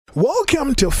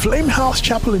Welcome to Flame House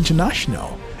Chapel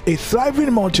International, a thriving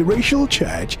multiracial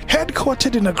church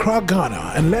headquartered in Accra,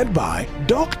 Ghana and led by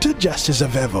Dr. Justice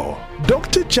Avevo.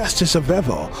 Dr. Justice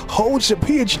Avevo holds a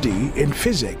PhD in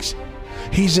physics.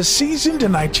 He's a seasoned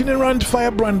and itinerant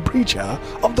firebrand preacher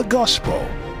of the gospel,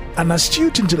 an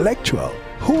astute intellectual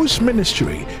whose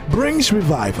ministry brings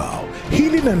revival,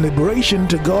 healing and liberation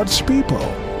to God's people.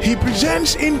 He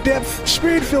presents in-depth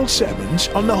spirit-filled sermons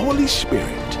on the Holy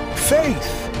Spirit,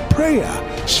 faith,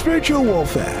 prayer, spiritual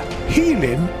warfare,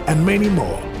 healing, and many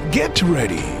more. Get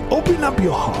ready. Open up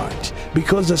your heart,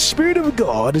 because the Spirit of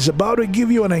God is about to give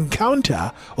you an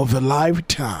encounter of a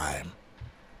lifetime.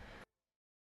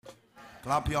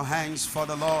 Clap your hands for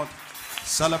the Lord.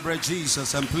 Celebrate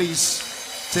Jesus, and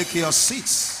please take your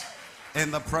seats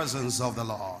in the presence of the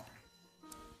Lord.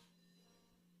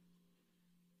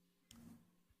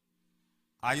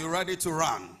 Are you ready to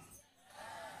run?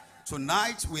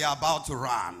 Tonight we are about to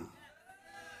run.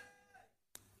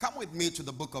 Come with me to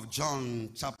the book of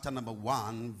John, chapter number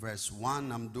 1, verse 1.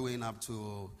 I'm doing up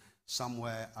to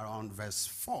somewhere around verse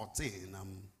 14.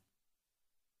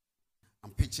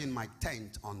 I'm pitching my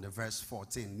tent on the verse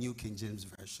 14, New King James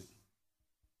Version.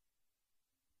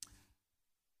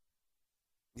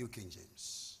 New King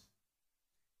James.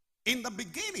 In the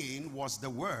beginning was the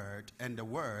Word, and the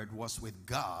Word was with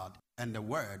God, and the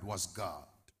Word was God.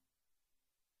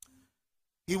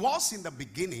 He was in the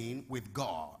beginning with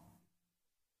God.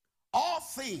 All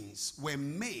things were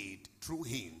made through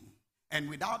him, and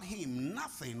without him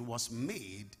nothing was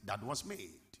made that was made.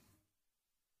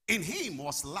 In him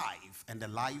was life, and the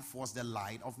life was the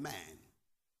light of man.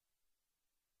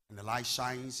 And the light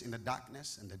shines in the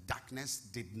darkness, and the darkness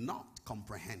did not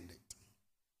comprehend it.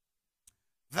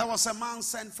 There was a man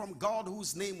sent from God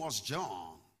whose name was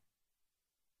John.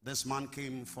 This man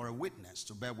came for a witness,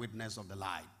 to bear witness of the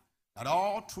light, that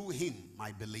all through him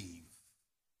might believe.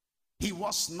 He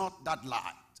was not that light,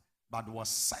 but was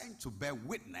sent to bear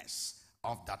witness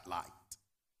of that light.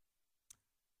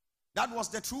 That was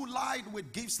the true light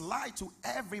which gives light to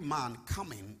every man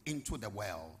coming into the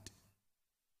world.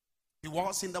 He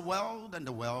was in the world, and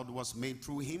the world was made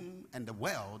through him, and the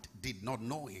world did not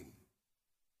know him.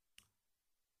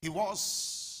 He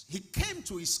came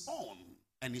to his own,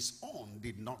 and his own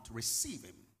did not receive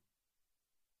him.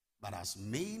 But as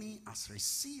many as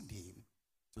received him,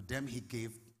 to them he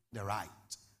gave the right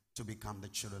to become the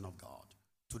children of God,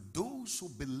 to those who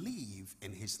believe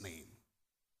in his name,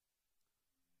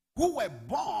 who were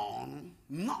born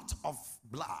not of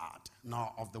blood,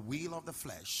 nor of the will of the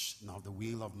flesh, nor of the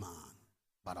will of man,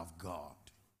 but of God.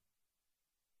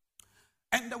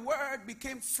 And the Word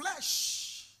became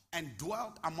flesh and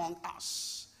dwelt among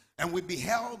us, and we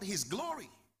beheld his glory,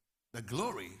 the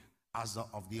glory as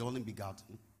of the only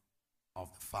begotten of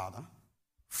the Father,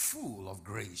 full of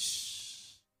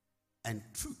grace and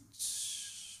truth.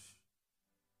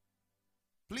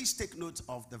 Please take note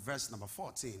of the verse number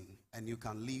 14, and you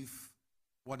can leave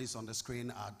what is on the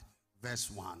screen at verse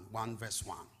 1 verse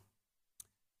 1.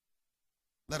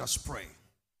 Let us pray.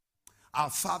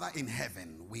 Our Father in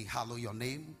heaven, we hallow your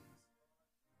name.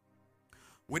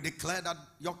 We declare that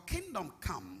your kingdom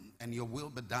come and your will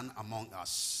be done among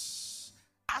us,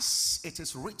 as it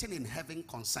is written in heaven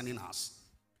concerning us.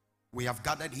 We have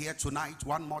gathered here tonight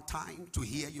one more time to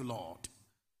hear you, Lord.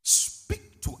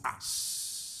 Speak to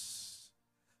us.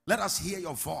 Let us hear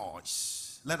your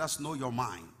voice. Let us know your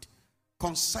mind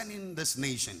concerning this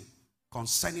nation,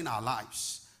 concerning our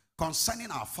lives,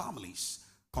 concerning our families,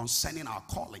 concerning our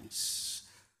callings.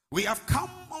 We have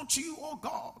come unto you, O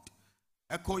God.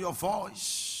 Echo your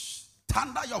voice.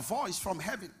 Thunder your voice from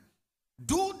heaven.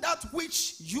 Do that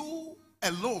which you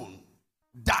alone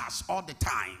does all the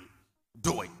time.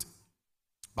 Do it.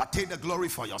 But take the glory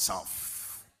for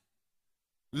yourself.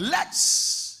 Let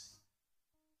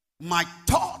my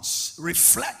thoughts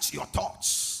reflect your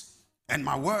thoughts, and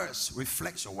my words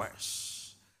reflect your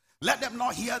words. Let them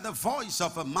not hear the voice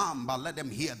of a man, but let them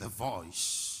hear the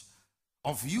voice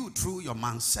of you through your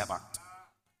manservant.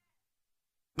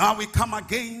 Now we come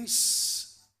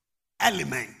against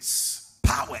elements,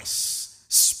 powers,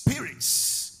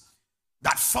 spirits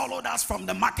that followed us from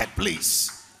the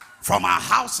marketplace, from our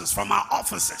houses, from our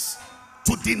offices,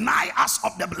 to deny us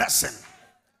of the blessing.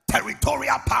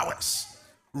 Territorial powers,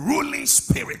 ruling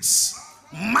spirits,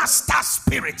 master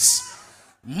spirits,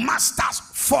 master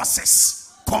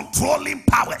forces, controlling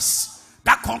powers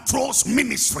that controls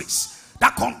ministries,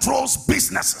 that controls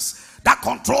businesses, that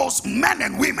controls men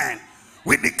and women.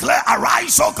 We declare,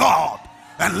 arise, O God,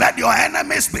 and let your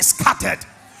enemies be scattered.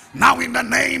 Now in the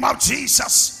name of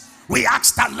Jesus, we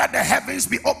ask that let the heavens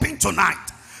be open tonight.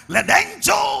 Let the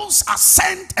angels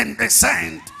ascend and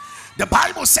descend The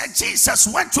Bible said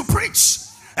Jesus went to preach,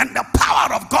 and the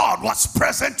power of God was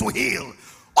present to heal.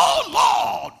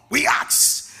 Oh Lord, we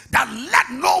ask that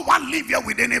let no one leave here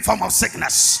with any form of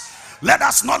sickness. Let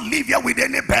us not leave here with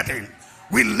any burden.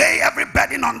 We lay every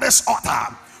burden on this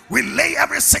altar. We lay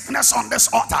every sickness on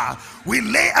this altar. We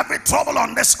lay every trouble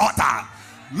on this altar.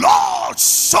 Lord,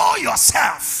 show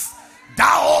yourself.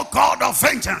 Thou, O God of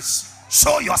vengeance,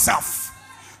 show yourself.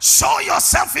 Show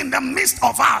yourself in the midst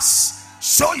of us.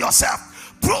 Show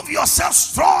yourself. Prove yourself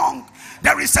strong.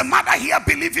 There is a mother here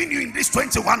believing you in these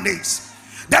 21 days.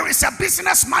 There is a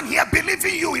businessman here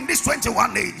believing you in these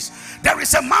 21 days. There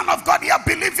is a man of God here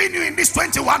believing you in these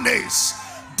 21 days.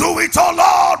 Do it, oh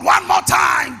Lord, one more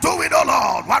time. Do it, oh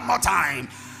Lord, one more time.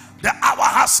 The hour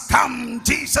has come.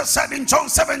 Jesus said in John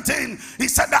 17, he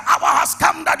said the hour has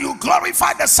come that you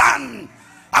glorify the Son.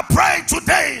 I pray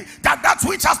today that that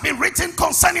which has been written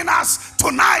concerning us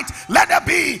tonight, let there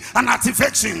be an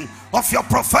activation of your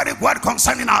prophetic word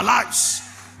concerning our lives.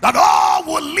 That all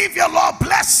will leave your Lord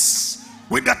blessed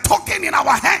with the token in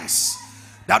our hands,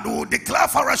 that we will declare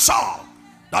for a sure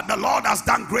that the Lord has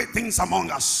done great things among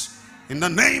us. In the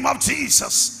name of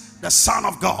Jesus, the Son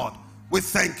of God, we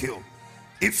thank you.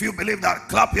 If you believe that,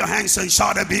 clap your hands and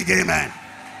shout a big amen.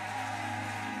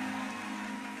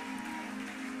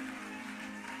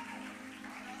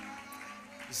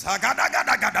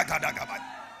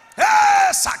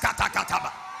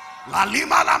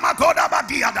 Lalima lama koda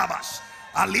badia dabas.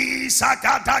 Ali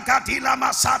sakata katila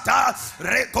masata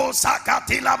reko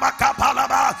sakatila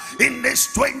makapalaba. In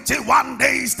this 21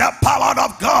 days, the power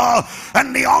of God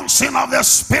and the unction of the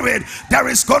Spirit, there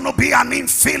is going to be an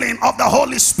infilling of the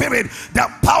Holy Spirit. The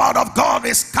power of God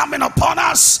is coming upon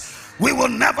us. We will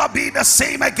never be the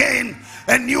same again.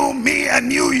 A new me, a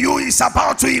new you is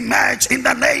about to emerge in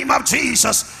the name of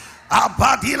Jesus.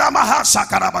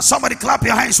 Somebody clap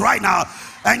your hands right now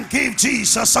and give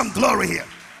Jesus some glory here.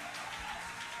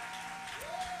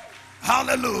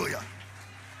 Hallelujah.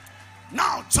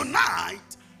 Now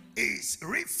tonight is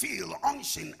refill,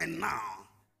 unction, and now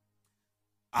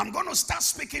I'm going to start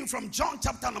speaking from John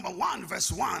chapter number 1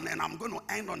 verse 1, and I'm going to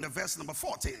end on the verse number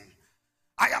 14.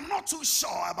 I am not too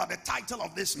sure about the title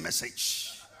of this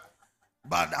message,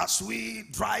 but as we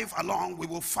drive along, we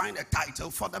will find a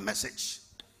title for the message.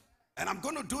 And I'm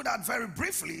going to do that very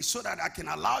briefly so that I can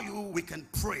allow you, we can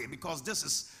pray, because this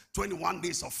is 21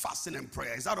 days of fasting and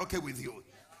prayer. Is that okay with you?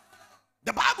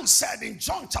 The Bible said in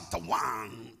John chapter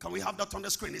 1, can we have that on the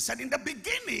screen? It said, in the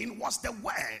beginning was the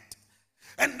Word,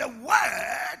 and the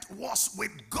Word was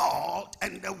with God,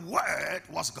 and the Word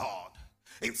was God.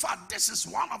 In fact, this is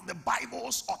one of the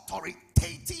Bible's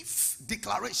authoritative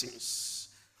declarations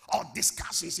or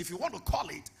discussions, if you want to call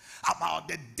it, about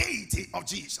the deity of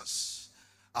Jesus.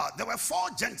 There were 4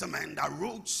 gentlemen that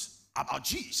wrote about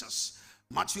Jesus: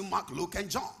 Matthew, Mark, Luke, and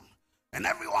John. And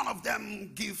every one of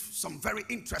them give some very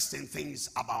interesting things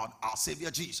about our Savior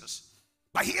Jesus.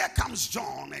 But here comes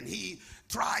John, and he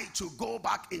tried to go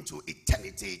back into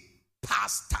eternity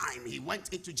past time. He went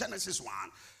into Genesis 1.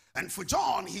 And for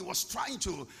John, he was trying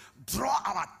to draw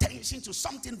our attention to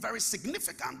something very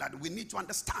significant that we need to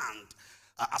understand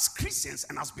as Christians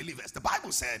and as believers. The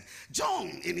Bible said,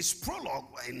 John in his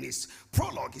prologue,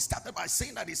 he started by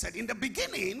saying that he said, in the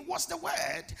beginning was the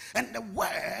Word, and the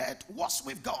Word was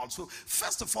with God. So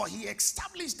first of all, he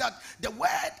established that the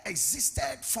Word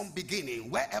existed from beginning.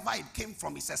 Wherever it came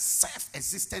from, it's a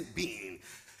self-existent being.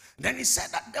 Then he said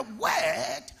that the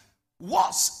Word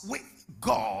was with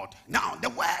God. Now, the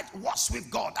Word was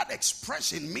with God. That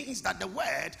expression means that the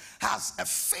Word has a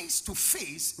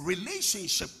face-to-face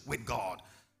relationship with God.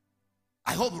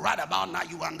 I hope right about now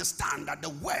you understand that the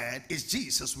Word is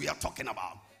Jesus we are talking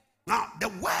about. Now, the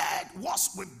Word was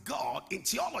with God in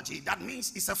theology. That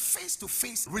means it's a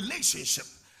face-to-face relationship.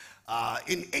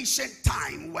 In ancient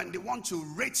time, when they want to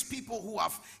rate people who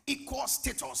have equal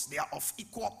status, they are of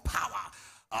equal power.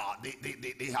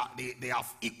 They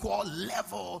have equal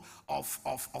level of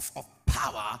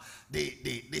power. They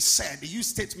use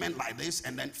statement like this,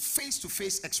 and then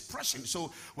face-to-face expression.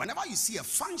 So whenever you see a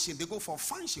function, they go for a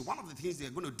function. One of the things they're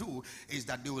going to do is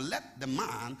that they will let the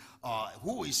man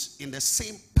who is in the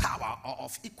same power or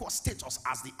of equal status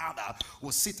as the other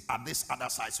will sit at this other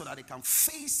side, so that they can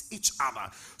face each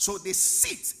other. So they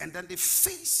sit and then they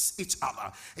face each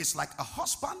other. It's like a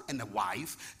husband and a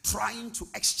wife trying to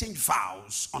exchange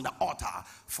vows on the altar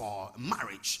for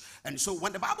marriage. And so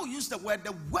when the Bible used the Word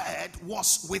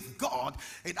was with God,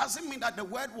 it doesn't mean that the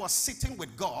Word was sitting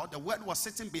with God, the Word was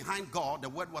sitting behind God, the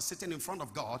Word was sitting in front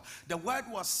of God. The Word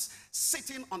was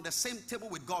sitting on the same table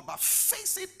with God, but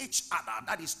facing each other.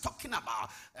 That is talking about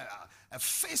a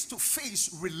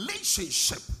face-to-face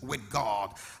relationship with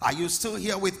God. Are you still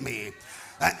here with me?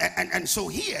 And so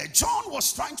here, John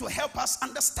was trying to help us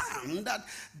understand that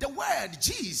the word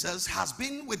Jesus has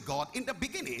been with God in the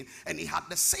beginning, and he had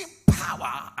the same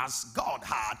power as God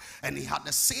had, and he had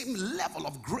the same level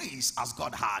of grace as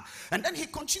God had. And then he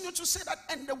continued to say that,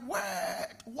 and the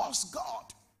word was God.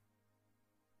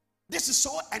 This is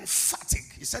so emphatic.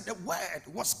 He said the word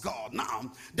was God. Now,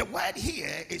 the word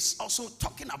here is also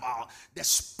talking about the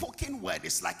spoken word.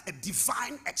 It's like a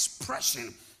divine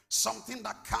expression, something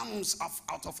that comes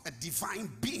out of a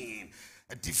divine being,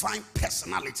 a divine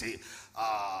personality.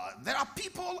 There are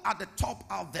people at the top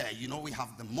out there. You know, we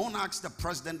have the monarchs, the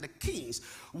president, the kings.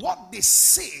 What they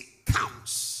say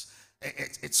counts.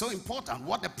 It's so important.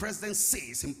 What the president says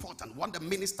is important. What the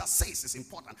minister says is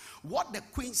important. What the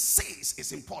queen says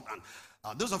is important.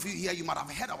 Those of you here, you might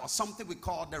have heard about something we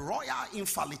call the royal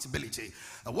infallibility.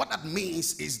 What that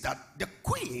means is that the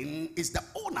queen is the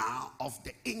owner of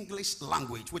the English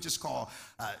language, which is called,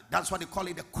 that's what they call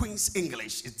it, the Queen's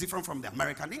English. It's different from the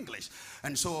American English.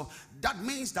 And so that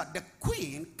means that the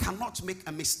queen cannot make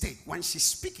a mistake when she's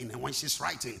speaking and when she's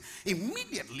writing.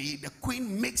 Immediately, the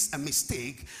queen makes a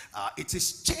mistake. It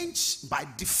is changed by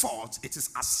default. It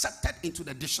is accepted into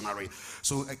the dictionary.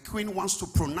 So a queen wants to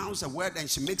pronounce a word and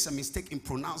she makes a mistake in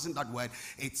pronouncing that word.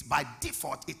 It's by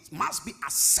default, it must be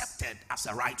accepted as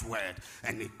a right word,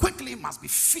 and it quickly must be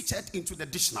featured into the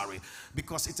dictionary,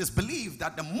 because it is believed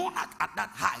that the monarch at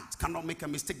that height cannot make a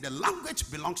mistake. The language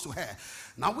belongs to her.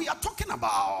 Now we are talking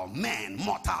about men,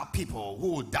 mortal people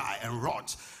who will die and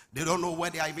rot. They don't know where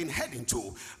they are even heading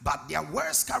to, but their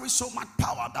words carry so much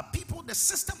power that people, the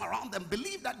system around them,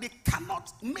 believe that they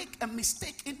cannot make a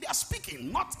mistake in their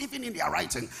speaking, not even in their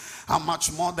writing. How much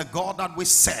more the God that we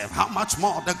serve? How much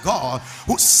more the God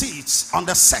who sits on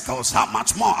the circles? How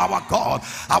much more our God,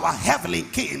 our heavenly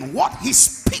King? What he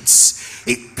speaks,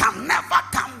 it can never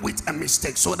come with a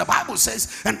mistake. So the Bible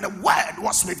says, and the word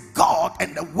was with God,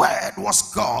 and the word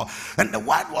was God, and the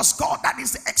word was God. That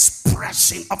is the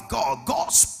expression of God.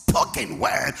 God's spoken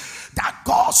word. That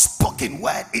God's spoken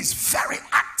word is very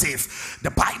active.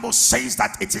 The Bible says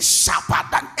that it is sharper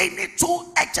than any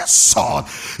two-edged sword.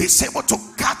 It's able to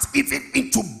cut even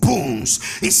into bones.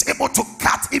 It's able to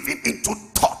cut even into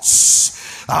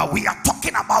thoughts. We are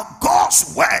talking about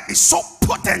God's word is so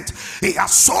potent. He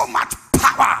has so much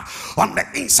power on the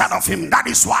inside of him. That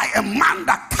is why a man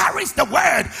that carries the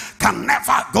word can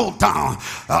never go down,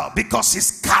 because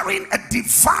he's carrying a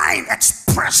divine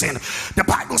expression. The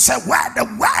Bible said where the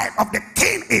word of the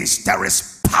king is, there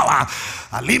is power.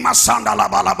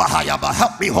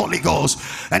 Help me, Holy Ghost.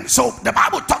 And so the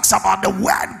Bible talks about the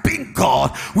word being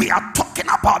God. We are talking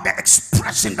about the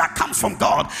expression that comes from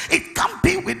God. It can't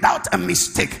be without a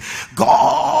mistake.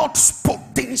 God spoke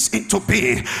things into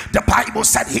being. The Bible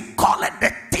said he called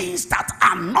the things that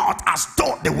are not as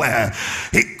though they were.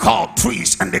 He called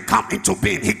trees and they come into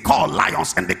being. He called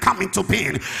lions and they come into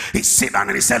being. He said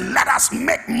and he said, let us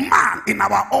make man in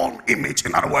our own image.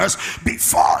 In other words,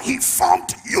 before he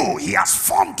formed you, he has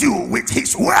formed you with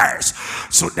his words.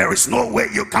 So there is no way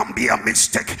you can be a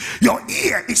mistake. Your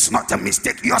ear is not a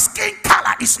mistake. Your skin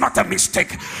color is not a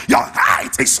mistake. Your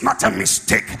height is not a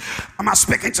mistake. Am I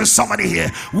speaking to somebody here?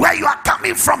 Where you are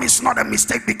coming from is not a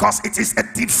mistake, because it is a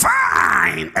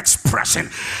divine expression.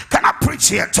 Can I preach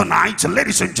here tonight,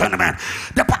 ladies and gentlemen?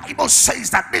 The Bible says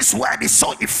that this word is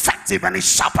so effective and is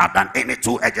sharper than any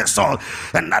two-edged sword,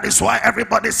 and that is why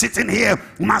everybody sitting here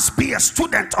must be a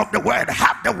student of the word.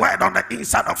 Have the word on the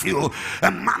inside of you.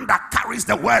 A man that carries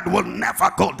the word will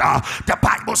never go down. The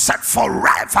Bible said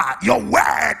forever your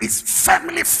word is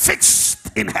firmly fixed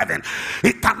in heaven.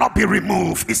 It cannot be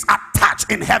removed. It's attached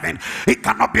in heaven. It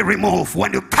cannot be removed.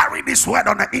 When you carry this word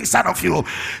on the inside of you,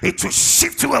 it will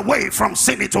shift you away from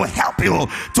sin. It will help you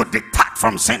to detach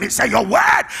from sin. It says, your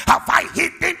word have I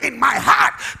hidden in my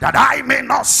heart that I may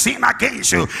not sin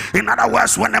against you. In other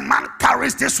words, when a man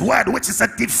carries this word, which is a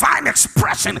divine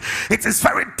expression, it is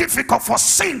very difficult for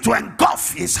sin to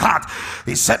engulf his heart.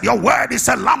 He said, your word is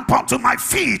a lamp unto my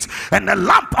feet and a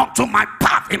lamp unto my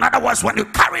path. In other words, when you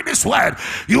carry this word,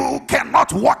 you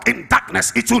cannot walk in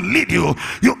darkness. It will lead you.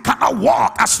 You cannot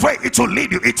walk astray. It will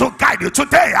lead you. It will guide you.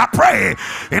 Today I pray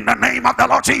in the name of the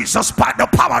Lord Jesus, by the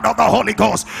power of the Holy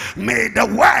Ghost, may the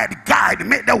word guide,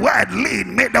 may the word lead,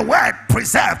 may the word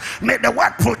preserve, may the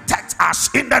word protect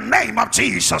us in the name of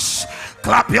Jesus.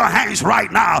 Clap your hands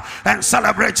right now and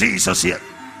celebrate Jesus here.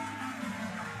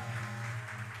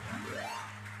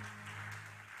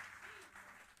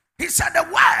 He said the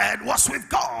word was with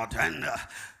God, and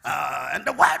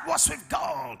the word was with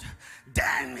God.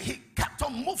 Then he kept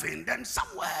on moving. Then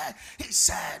somewhere he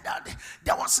said that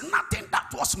there was nothing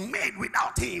that was made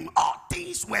without him. All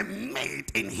things were made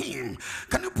in him.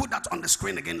 Can you put that on the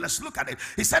screen again? Let's look at it.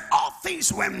 He said all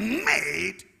things were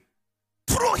made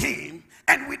through him,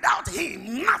 and without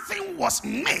him nothing was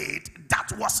made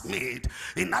that was made.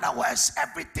 In other words,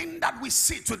 everything that we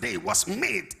see today was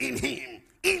made in him,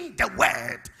 in the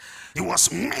word. It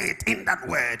was made in that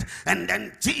word. And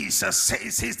then Jesus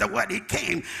says he's the word. He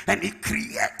came and he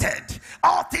created.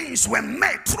 All things were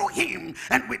made through him,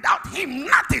 and without him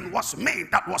nothing was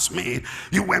made that was made.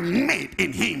 You were made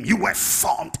in him. You were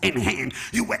formed in him.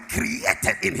 You were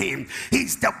created in him.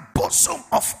 He's the bosom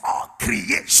of all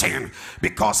creation,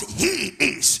 because he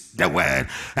is the word.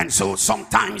 And so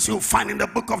sometimes you'll find in the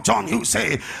book of John, he'll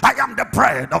say, I am the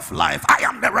bread of life. I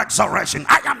am the resurrection.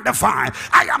 I am the vine.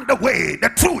 I am the way, the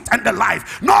truth, and the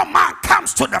life. No man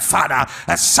comes to the Father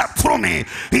except through me.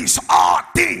 He's all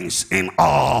things in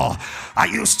all. Are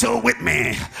you still with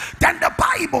me? Then the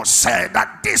Bible said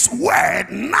that this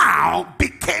word now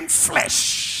became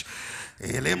flesh.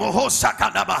 Now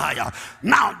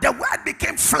the word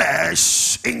became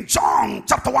flesh in John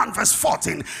chapter 1 verse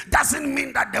 14 doesn't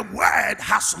mean that the word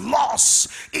has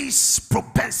lost its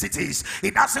propensities.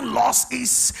 It doesn't lost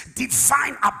its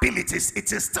divine abilities.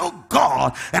 It is still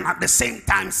God, and at the same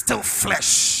time still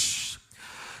flesh.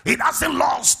 It hasn't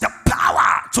lost the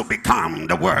power to become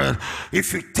the word.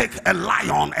 If you take a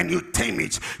lion and you tame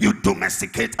it, you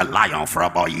domesticate a lion for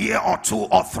about a year or 2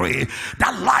 or 3,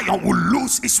 that lion will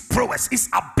lose its prowess, its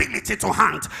ability to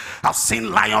hunt. I've seen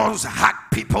lions hug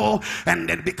people and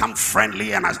they become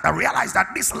friendly, and I realize that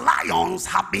these lions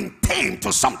have been tamed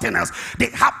to something else.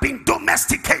 They have been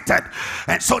domesticated,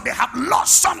 and so they have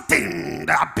lost something.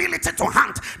 The ability to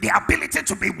hunt, the ability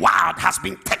to be wild has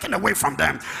been taken away from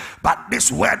them. But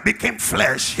this word became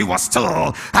flesh. He was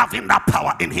still having that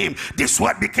power in him. This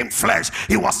word became flesh.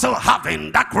 He was still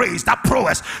having that grace, that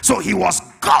prowess. So he was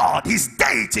God. His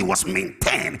deity was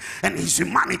maintained, and his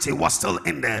humanity was still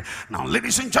in there. Now,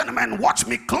 ladies and gentlemen, watch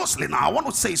me closely. Now, I want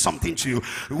to say something to you.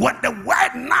 When the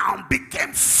word now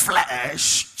became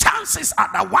flesh, chances are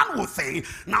that one will think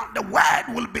now the word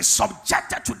will be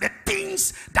subjected to the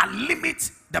things that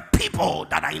limit the people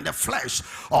that are in the flesh,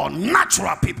 or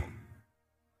natural people.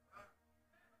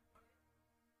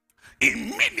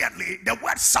 Immediately the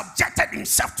word subjected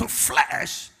himself to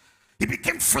flesh. He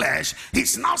became flesh.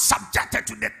 He's now subjected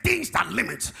to the things that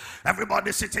limit.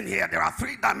 Everybody sitting here, there are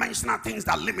 3-dimensional things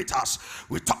that limit us.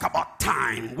 We talk about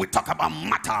time, we talk about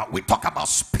matter, we talk about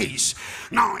space.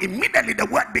 Now immediately the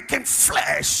word became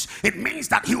flesh. It means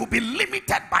that he will be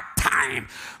limited by time.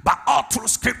 But all through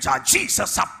scripture,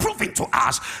 Jesus has proven to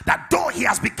us that though he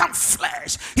has become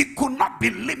flesh, he could not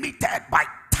be limited by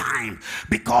time,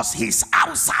 because he's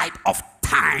outside of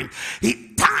time.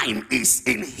 Time is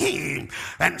in him.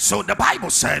 And so the Bible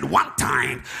said one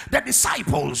time the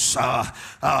disciples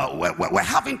were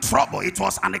having trouble. It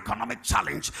was an economic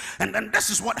challenge, and then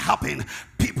this is what happened.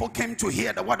 People came to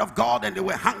hear the word of God, and they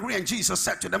were hungry, and Jesus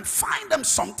said to them, find them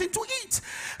something to eat.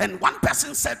 And one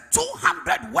person said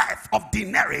 200 worth of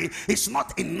denarii is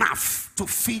not enough to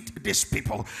feed these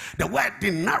people. The word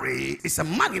denarii is a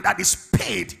money that is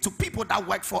paid to people that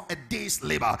work for a day's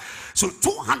labor. So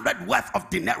 200 worth of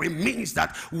denarii means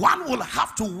that one will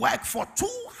have to work for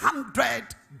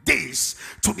 200 days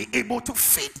to be able to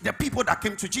feed the people that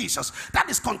came to Jesus. That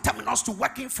is conterminous to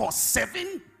working for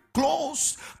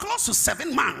close to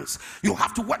 7 months. You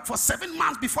have to work for 7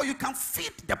 months before you can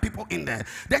feed the people in there.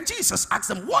 Then Jesus asked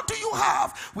them, what do you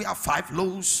have? We have 5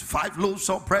 loaves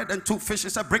of bread and 2 fishes. He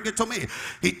said, bring it to me.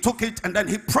 He took it, and then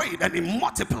he prayed, and he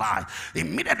multiplied.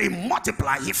 Immediately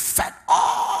multiplied. He fed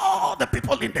all the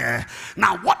people in there.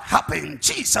 Now what happened?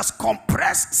 Jesus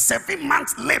compressed 7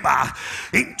 months labor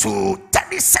into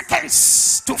 30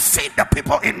 seconds to feed the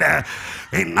people in there.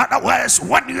 In other words,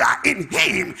 when you are in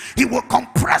him, he will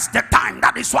compress the time.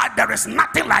 That is why there is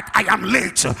nothing like I am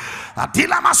late. I'm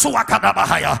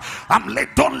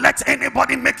late. Don't let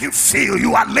anybody make you feel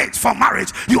you are late for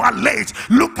marriage. You are late.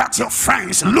 Look at your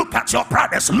friends, look at your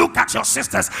brothers, look at your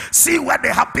sisters, see what they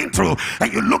have been through,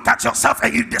 and you look at yourself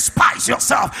and you despise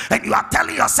yourself, and you are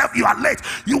telling yourself you are late.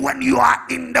 When you are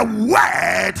in the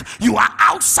word, you are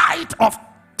outside of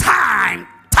time.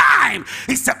 time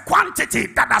is a quantity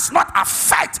that does not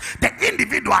affect the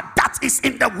individual that is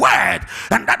in the word.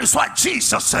 And that is why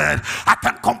Jesus said, I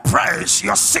can compress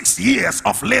your 6 years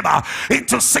of labor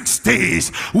into 6 days.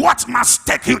 What must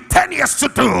take you 10 years to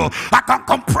do, I can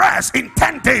compress in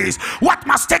 10 days. What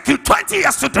must take you 20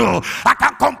 years to do, I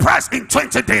can compress in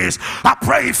 20 days. I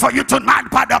pray for you tonight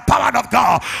by the power of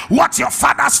God. What your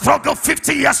father struggled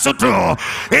 50 years to do,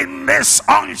 in this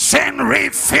unchained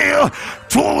refill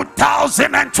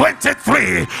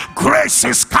 2023, grace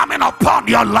is coming upon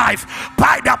your life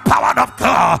by the power of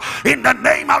God. In the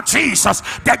name of Jesus,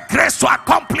 the grace to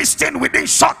accomplish things within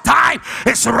short time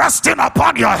is resting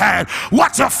upon your head.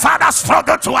 What your father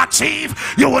struggled to achieve,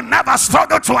 you will never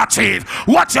struggle to achieve.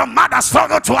 What your mother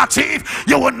struggled to achieve,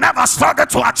 you will never struggle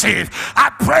to achieve. I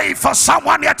pray for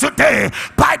someone here today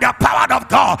by the power of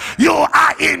God. You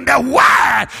are in the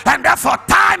word, and therefore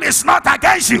time is not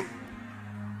against you.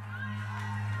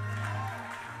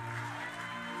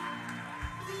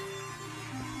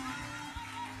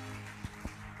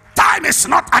 Time is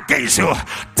not against you.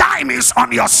 Time is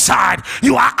on your side.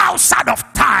 You are outside of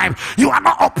time. You are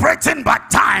not operating by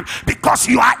time because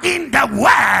you are in the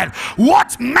word.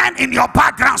 What men in your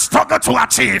background struggle to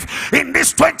achieve in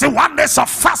these 21 days of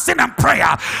fasting and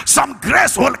prayer, some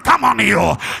grace will come on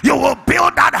you. You will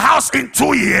build that house in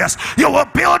 2 years. You will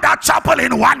build that chapel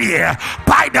in 1 year.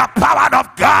 By the power of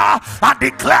God, I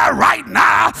declare right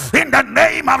now, in the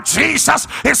name of Jesus,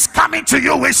 it's coming to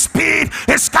you with speed.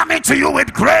 It's coming to you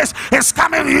with grace. It's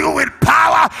coming to you with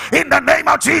power in the name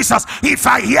of Jesus. If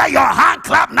I hear your hand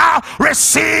clap now,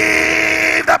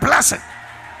 receive the blessing.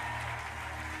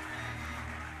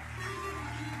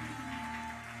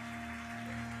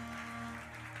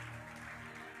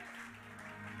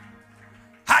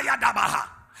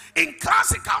 In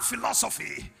classical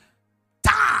philosophy,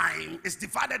 time is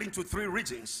divided into 3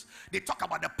 regions. They talk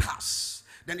about the past,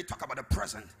 then they talk about the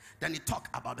present, then they talk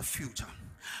about the future.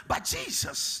 But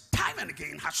Jesus, time and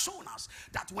again, has shown us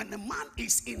that when the man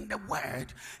is in the word,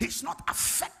 he's not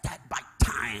affected by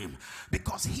time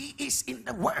because he is in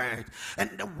the word,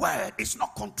 and the word is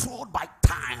not controlled by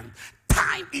time.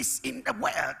 Time is in the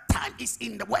world. Time is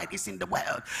in the word. Is in the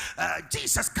world.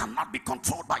 Jesus cannot be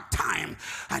controlled by time.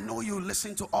 I know you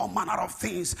listen to all manner of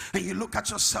things, and you look at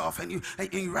yourself and you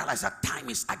realize that time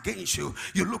is against you.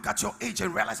 You look at your age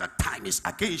and realize that time is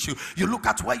against you. You look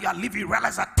at where you are living,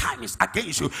 realize that time is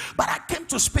against you. But I came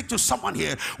to speak to someone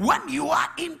here. When you are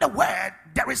in the word,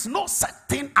 there is no such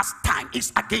thing as time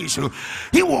is against you.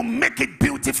 He will make it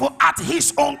beautiful at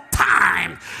his own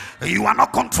time. You are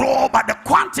not controlled by the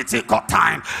quantity called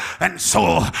time. And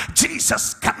so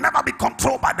Jesus can never be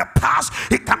controlled by the past.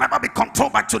 He can never be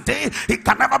controlled by today. He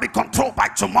can never be controlled by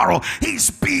tomorrow. He's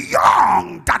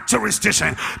beyond that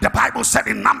jurisdiction. The Bible said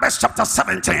in Numbers chapter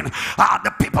 17,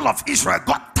 the people of Israel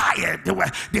got tired.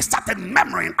 They started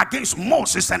murmuring against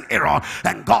Moses and Aaron,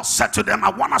 and God said to them, I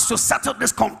want us to settle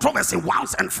this controversy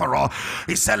once and for all.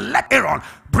 He said, let Aaron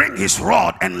bring his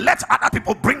rod and let other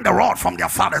people bring the rod from their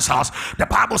father's house. The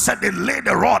Bible said they laid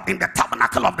the rod in the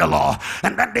tabernacle of the law,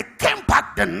 and then they came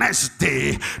back the next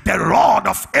day. The rod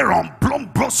of Aaron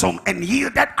blossomed and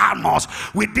yielded almonds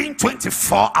within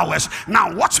 24 hours.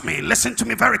 Now watch me, listen to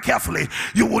me very carefully.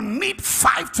 You will need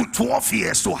 5 to 12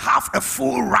 years to have a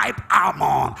full ripe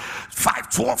almond.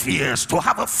 12 years to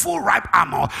have a full ripe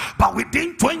almond. But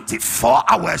within 24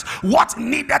 hours, what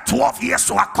needed 12 years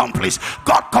to accomplish,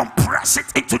 God compressed it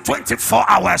into 24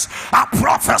 hours. I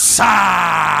prophesy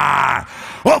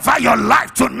over your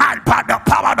life tonight by the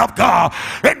power of God.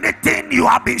 Anything you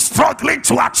have been struggling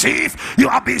to achieve, you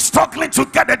have been struggling to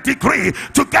get a degree,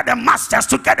 to get a master's,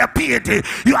 to get a PhD,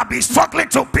 you have been struggling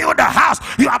to build a house,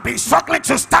 you have been struggling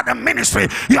to start a ministry,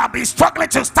 you have been struggling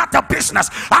to start a business.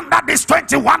 Under these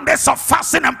 21 days of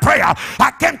fasting and prayer,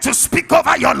 I came to speak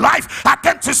over your life. I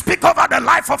came to speak over the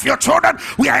life of your children.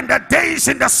 We are in the days,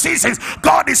 in the seasons.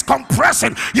 God is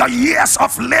compressing your years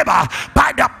of labor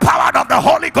by the power of the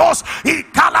Holy Ghost.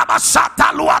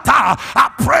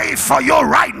 I pray for you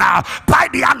right now by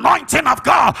the anointing of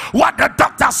God. What the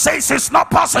doctor says is not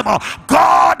possible,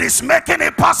 God is making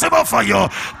it possible for you.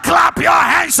 Clap your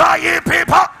hands, all ye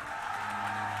people.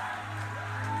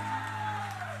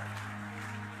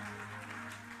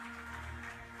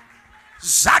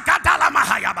 Zagadala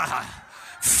Mahayabaha.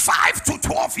 5 to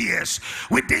 12 years,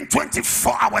 within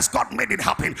 24 hours, God made it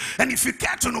happen. And if you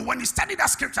care to know, when you study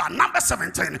that scripture, number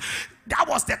 17, That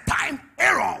was the time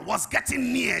Aaron was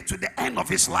getting near to the end of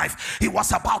his life. He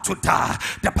was about to die.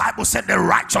 The Bible said the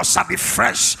righteous shall be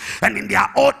fresh, and in their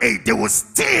old age they will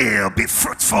still be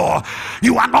fruitful.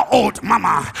 You are not old,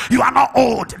 mama. You are not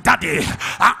old, daddy.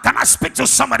 Can I speak to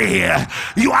somebody here?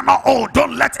 You are not old.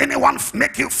 Don't let anyone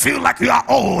make you feel like you are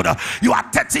old. You are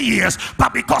 30 years,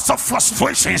 but because of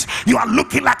frustrations, you are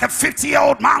looking like a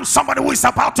 50-year-old man, somebody who is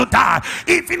about to die.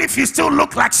 Even if you still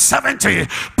look like 70,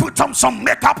 put on some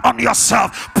makeup on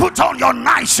yourself, put on your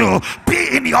nice shoe,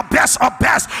 be in your best of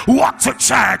best, walk to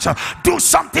church, do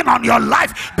something on your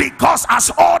life, because as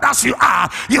old as you are,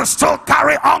 you still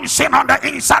carry unction on the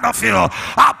inside of you.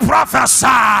 I prophesy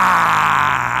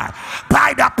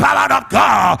by the power of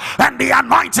God and the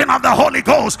anointing of the Holy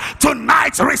Ghost,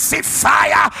 tonight receive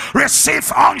fire,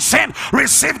 receive unction,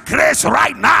 receive grace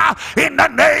right now in the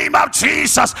name of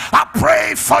Jesus. I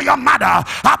pray for your mother,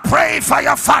 I pray for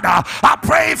your father, I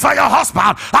pray for your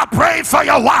husband, I pray for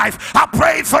your wife, I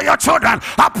pray for your children,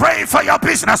 I pray for your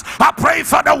business, I pray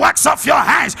for the works of your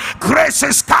hands. Grace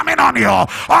is coming on you,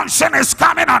 unction is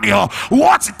coming on you.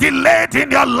 What's delayed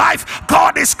in your life,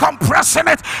 God is compressing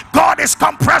it. God is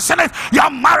compressing it. Your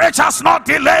marriage has not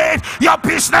delayed, your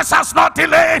business has not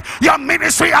delayed, your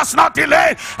ministry has not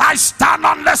delayed. I stand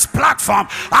on this platform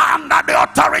under the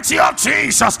authority of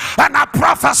Jesus, and I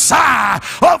prophesy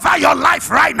over your life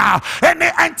right now. Any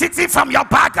entity from your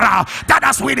background that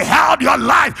has withheld your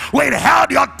life,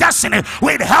 withheld your destiny,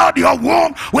 withheld your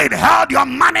womb, withheld your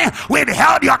money,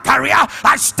 withheld your career,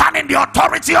 I stand in the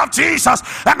authority of Jesus,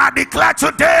 and I declare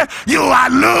today, you are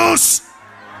loose.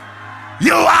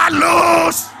 You are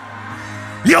loose.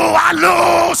 You are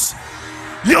loose.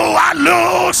 You are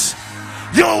loose.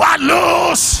 You are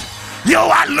loose. You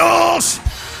are loose.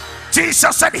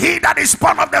 Jesus said, he that is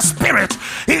born of the Spirit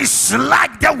is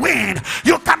like the wind.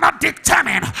 You cannot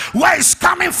determine where it's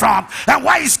coming from and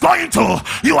where it's going to.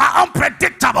 You are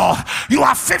unpredictable. You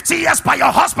are 50 years, but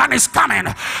your husband is coming.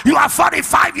 You are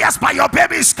 45 years, but your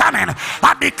baby is coming.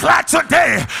 I declare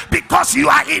today, because you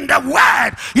are in the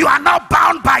Word, you are not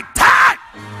bound by time.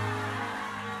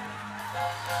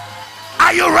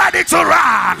 Are you ready to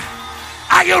run?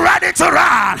 Are you ready to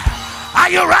run? Are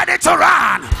you ready to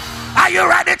run? Are you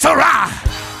ready to run?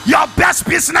 Your best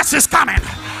business is coming.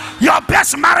 Your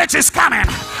best marriage is coming.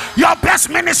 Your best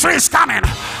ministry is coming.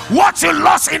 What you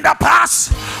lost in the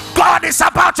past, God is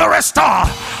about to restore.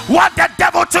 What the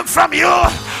devil took from you,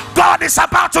 God is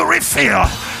about to refill.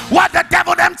 What the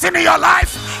devil emptied in your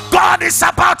life, God is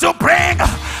about to bring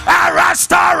a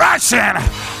restoration.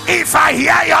 If I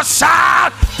hear your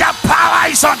shout, the power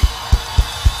is on.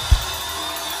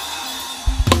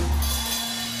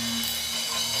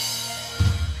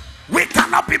 We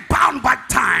cannot be bound by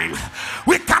time.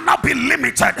 We cannot be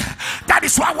limited. That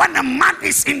is why when a man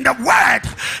is in the Word,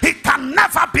 he can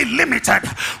never be limited.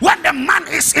 When the man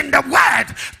is in the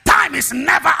Word, time is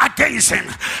never against him.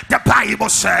 The Bible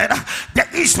said the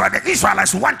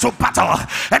Israelites went to battle,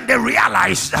 and they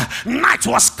realized night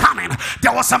was coming.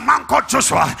 There was a man called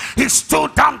Joshua. He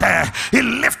stood down there. He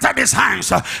lifted his hands.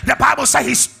 The Bible said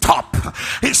he stopped.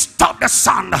 He stopped the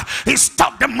sun. He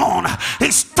stopped the moon.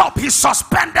 He stopped. He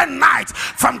suspended night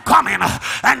from coming.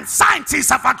 And scientists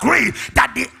have agreed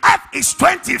that the earth is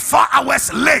 24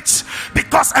 hours late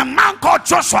because a man called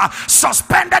Joshua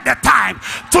suspended the time.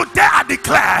 Today I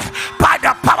declare, by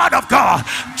the power of God,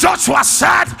 Joshua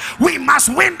said, we must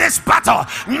win this battle.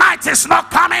 Night is not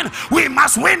coming. We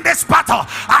must win this battle.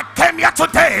 I came here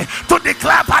today to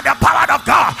declare, by the power of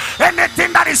God,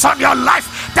 anything that is on your life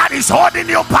that is holding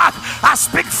you back, I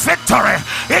speak victory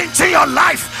into your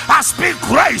life. I speak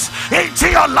grace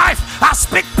into your life. I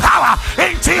speak power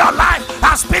into your life.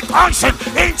 I speak unction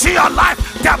into your life.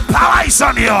 The power is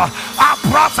on you. I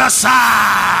prophesy.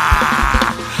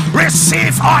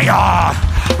 Receive oil.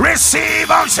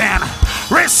 Receive unction.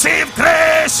 Receive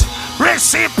grace.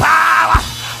 Receive power.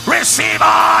 Receive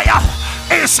oil.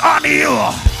 It's on you.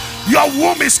 Your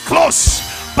womb is closed,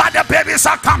 but the babies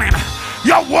are coming.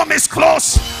 Your womb is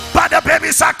closed, but the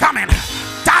babies are coming.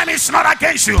 Time is not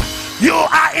against you. You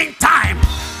are in time.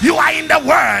 You are in the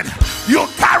Word. You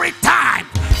carry time.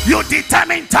 You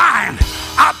determine time.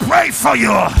 I pray for you.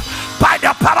 By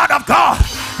the power of God,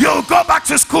 you go back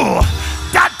to school.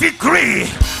 That degree,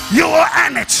 you will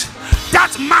earn it.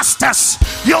 That masters,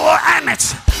 you will earn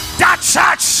it. That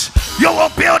church, you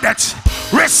will build it.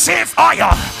 Receive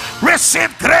oil. Receive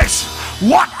grace.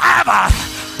 Whatever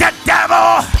the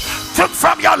devil took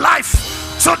from your life,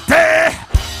 today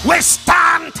we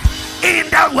stand in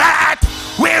the Word.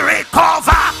 We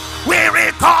recover. We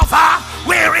recover.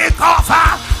 We recover.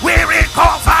 We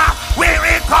recover. We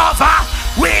recover.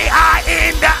 We are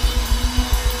in the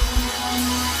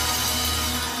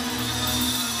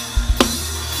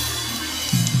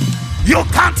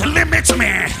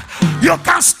You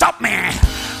can't stop me.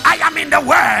 I am in the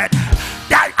word.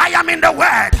 I am in the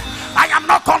word. I am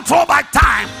not controlled by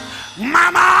time.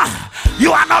 Mama,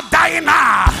 you are not dying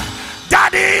now.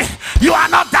 Daddy, you are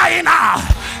not dying now.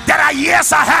 There are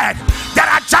years ahead. There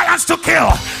are giants to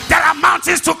kill. There are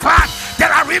mountains to climb.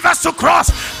 There are rivers to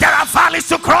cross. There are valleys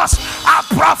to cross. I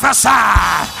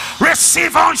prophesy.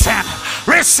 Receive unction.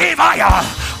 Receive oil.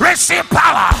 Receive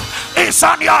power. It's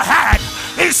on your head.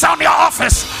 It's on your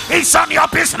office. It's on your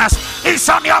business. It's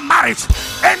on your marriage.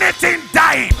 Anything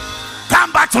dying,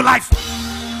 come back to life.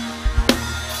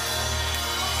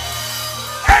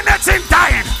 Anything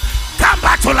dying, come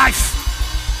back to life.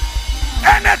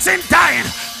 Anything dying,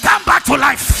 come back to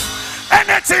life.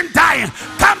 Anything dying,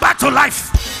 come back to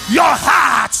life. Your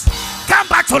heart, come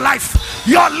back to life.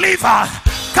 Your liver,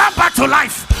 come back to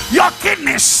life. Your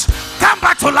kidneys, come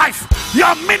back to life.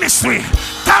 Your ministry,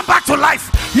 come back to life.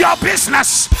 Your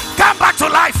business, come back to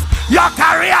life. Your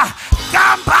career,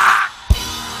 come back.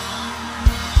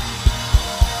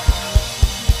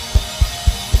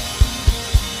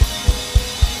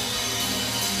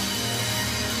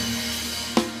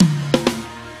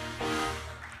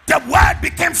 The word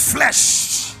became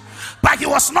flesh, but he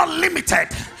was not limited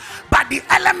by the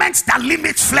elements that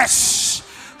limit flesh.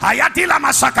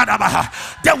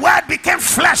 The word became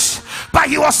flesh, but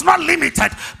he was not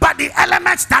limited by the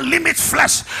elements that limit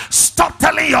flesh. Stop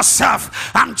telling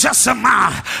yourself, I'm just a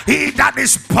man. He that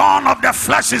is born of the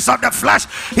flesh is of the flesh.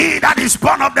 He that is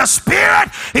born of the spirit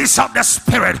is of the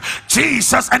spirit.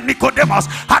 Jesus and Nicodemus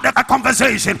had a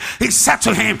conversation. He said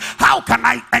to him, how can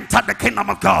I enter the kingdom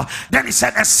of God? Then he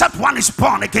said, except one is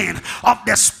born again of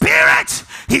the spirit,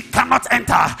 he cannot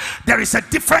enter. There is a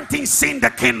different thing seeing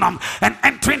the kingdom and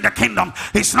entering the kingdom.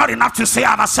 It's not enough to say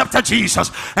I've accepted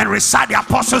Jesus and recite the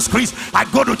Apostles' Creed. I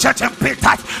go to church and pay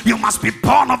tithe. You must be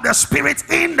born of the spirit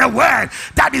in the word.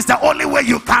 That is the only way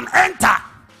you can enter.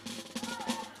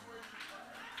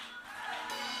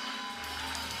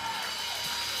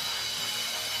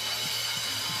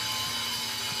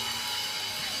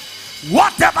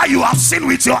 Whatever you have seen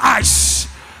with your eyes,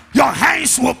 your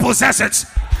hands will possess it.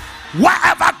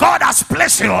 Wherever God has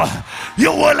placed you,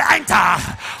 you will enter.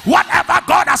 Whatever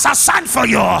God has assigned for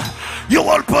you, you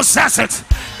will possess it.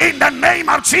 In the name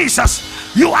of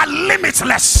Jesus, you are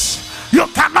limitless. You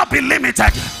cannot be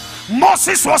limited.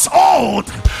 Moses was old,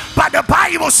 but the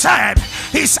Bible said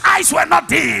his eyes were not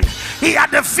dim. He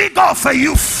had the vigor of a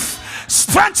youth.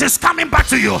 Strength is coming back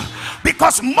to you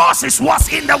because Moses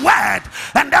was in the word,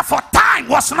 and therefore time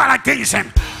was not against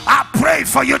him. I pray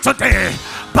for you today,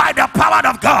 by the power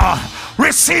of God,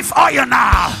 receive oil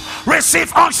now,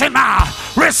 receive unction now,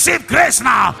 receive grace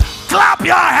now. Clap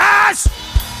your hands.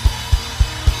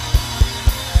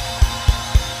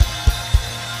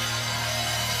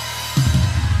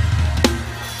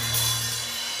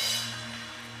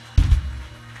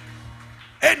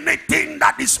 Anything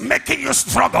that is making you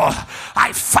struggle,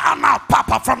 I found out,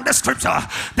 Papa, from the scripture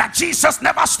that Jesus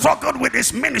never struggled with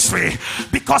his ministry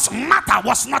because matter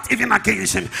was not even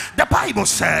against him. The Bible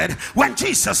said when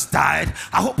Jesus died,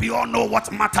 I hope you all know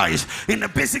what matter is. In the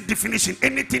basic definition,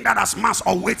 anything that has mass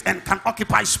or weight and can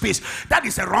occupy space. That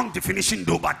is a wrong definition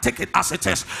though, but take it as it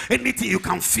is. Anything you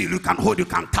can feel, you can hold, you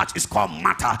can touch is called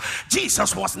matter.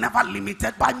 Jesus was never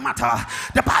limited by matter.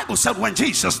 The Bible said when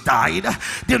Jesus died,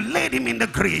 they laid him in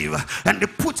the grave and they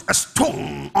put a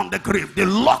stone on the grave. They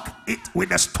locked it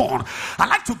with a stone. I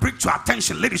like to bring to your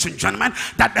attention, ladies and gentlemen,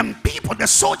 that the people, the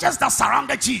soldiers that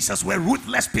surrounded Jesus were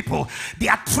ruthless people.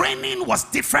 Their training was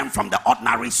different from the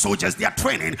ordinary soldiers. Their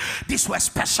training, these were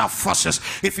special forces.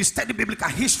 If you study biblical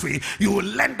history, you will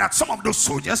learn that some of those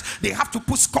soldiers, they have to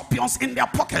put scorpions in their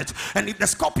pocket, and if the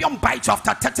scorpion bites you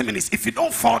after 30 minutes, if you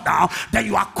don't fall down, then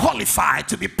you are qualified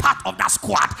to be part of that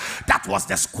squad. That was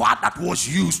the squad that was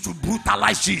used to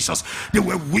brutalize Jesus. They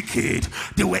were wicked,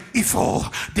 they were evil,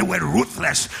 they were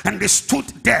ruthless, and they stood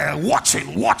there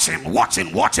watching.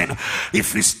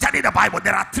 If you study the Bible,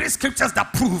 there are 3 scriptures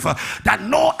that prove that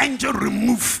no angel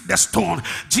removed the stone.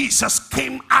 Jesus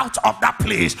came out of that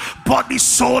place, body,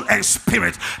 soul, and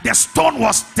spirit. The stone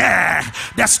was there.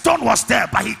 The stone was there,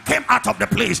 but he came out of the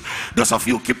place. Those of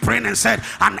you keep praying and said,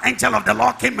 an angel of the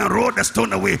Lord came and rolled the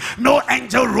stone away. No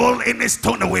angel rolled any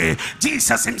stone away.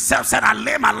 Jesus himself said, I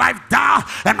lay my life down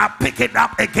and I pick it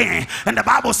up again. And the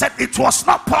Bible said it was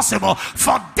not possible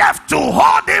for death to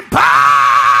hold him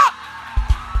back.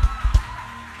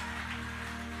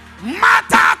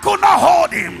 Matter could not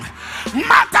hold him.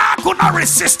 Matter could not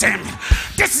resist him.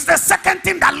 This is the second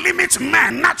thing that limits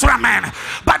men, natural men,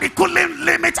 but it couldn't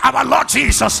limit our Lord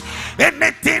Jesus.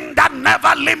 Anything that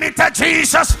never limited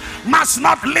Jesus must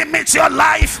not limit your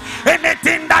life.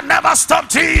 Anything that never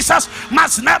stopped Jesus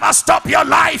must never stop your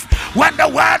life. When the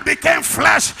word became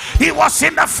flesh, he was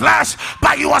in the flesh,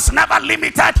 but he was never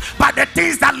limited by the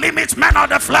things that limit men of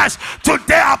the flesh.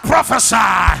 Today I prophesy,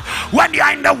 when you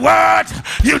are in the word,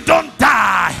 you don't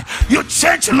die. You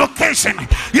change location,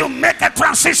 you make a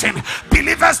transition.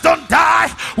 Believers don't die.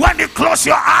 When you close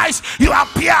your eyes, you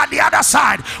appear at the other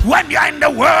side. When you are in the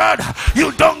word,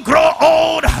 you don't grow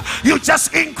old. You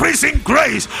just increase in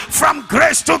grace, from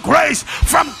grace to grace,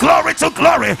 from glory to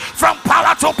glory, from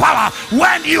power to power.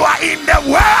 When you are in the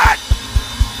word,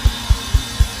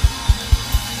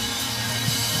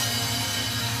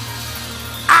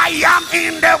 I am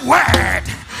in the word.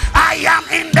 I am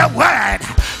in the word.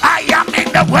 I am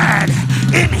in the word.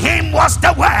 In him was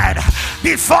the word.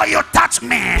 Before you touch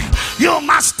me, you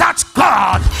must touch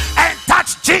God and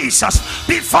touch Jesus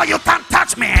before you can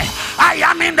touch me. I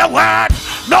am in the word.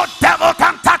 No devil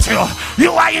can touch you.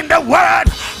 You are in the word.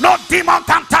 No demon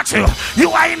can touch you.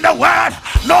 You are in the word.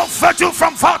 No virtue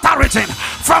from Fort origin,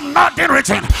 from northern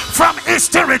region, from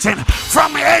eastern region,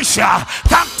 from Asia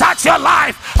can touch your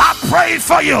life. I pray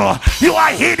for you. You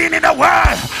are hidden in the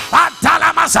word.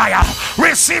 Adala Messiah.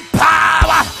 Receive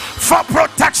power for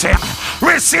protection.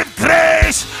 Receive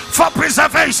grace for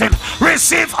preservation.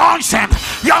 Receive unction.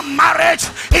 Your marriage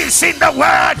is in the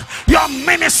word. Your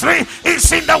ministry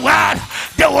is in the word.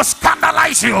 They will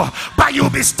scandalize you, but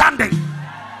you'll be standing.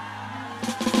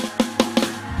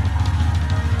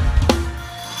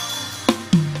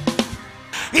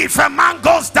 If a man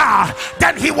goes down,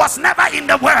 then he was never in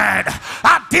the word.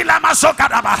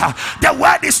 The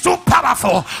word is too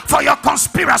powerful for your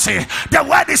conspiracy. The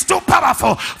word is too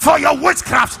powerful for your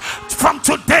witchcraft. From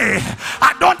today,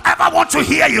 I don't ever want to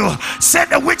hear you say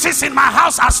the witches in my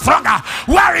house are stronger.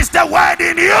 Where is the word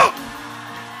in you?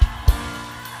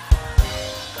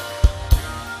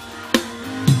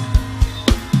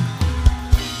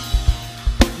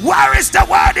 Where is the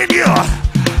word in you?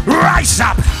 Rise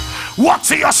up. Walk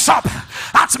to your shop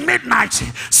at midnight.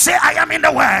 Say, I am in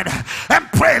the word, and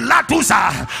pray.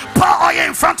 Laduza, pour oil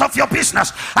in front of your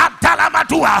business.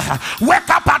 Adalamadua, wake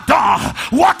up at dawn.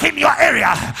 Walk in your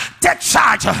area. Take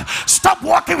charge. Stop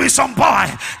walking with some boy.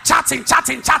 Chatting.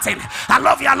 I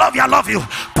love you, I love you, I love you.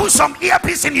 Put some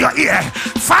earpiece in your ear.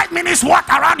 5 minutes walk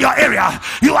around your area.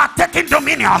 You are taking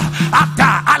dominion.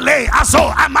 Ada, ale,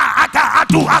 azo, ama, aga,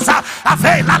 adu, aza,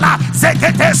 ave, lala,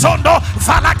 zekete, sondo,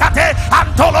 falakate,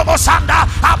 antolobo, sanda,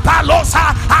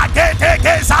 apalosa, agete,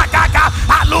 gezagaga,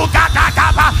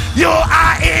 alugadagaba. You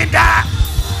are in the.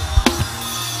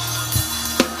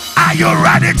 Are you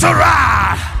ready to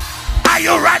run? Are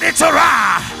you ready to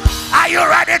run? Are you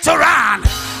ready to run?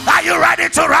 Are you ready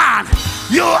to run?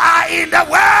 You are in the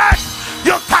word.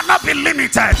 You cannot be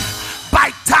limited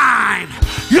by time.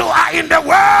 You are in the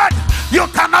word. You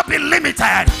cannot be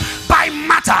limited by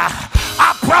matter.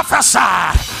 I prophesy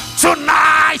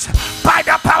tonight by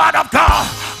the power of God.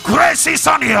 Grace is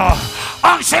on you.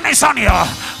 Unction is on you.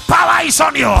 Power is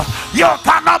on you. You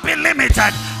cannot be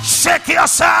limited. Shake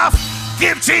yourself.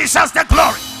 Give Jesus the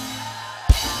glory.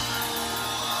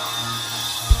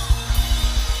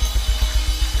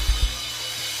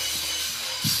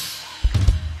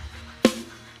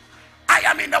 I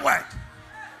am in the word.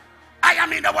 I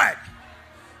am in the word.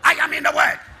 I am in the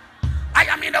word. I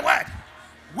am in the word.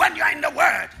 When you are in the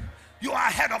word, you are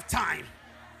ahead of time.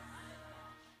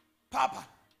 Papa,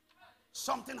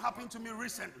 something happened to me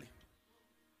recently.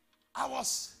 I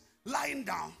was lying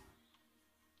down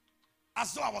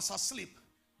as though I was asleep,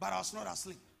 but I was not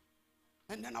asleep.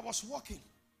 And then I was walking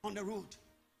on the road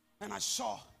and I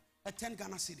saw a 10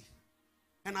 Ghana cedi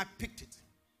and I picked it.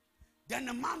 Then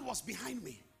the man was behind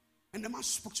me and the man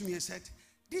spoke to me and said,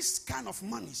 this kind of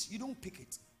monies, you don't pick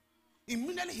it.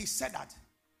 Immediately he said that,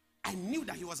 I knew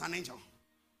that he was an angel.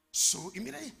 So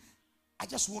immediately I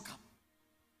just woke up.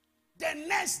 The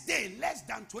next day, less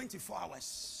than 24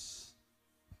 hours,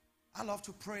 I love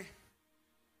to pray.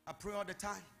 I pray all the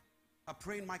time. I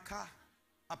pray in my car.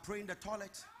 I pray in the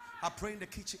toilet. I pray in the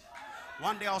kitchen.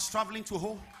 One day I was traveling to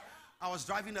home. I was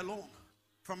driving alone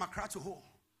from Accra to home.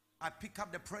 I picked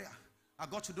up the prayer. I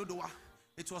got to Dodowa.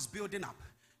 It was building up.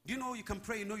 Do you know you can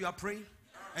pray, you know you are praying?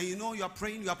 And you know you are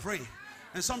praying, you are praying.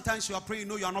 And sometimes you are praying, you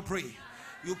know you are not praying.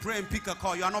 You pray and pick a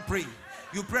call, you are not praying.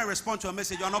 You pray and respond to a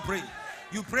message, you are not praying.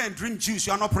 You pray and drink juice,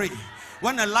 you are not praying.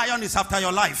 When a lion is after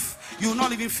your life, you will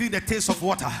not even feel the taste of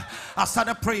water. I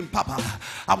started praying, Papa.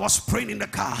 I was praying in the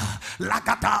car.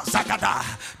 Lagada, zagada.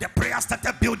 The prayer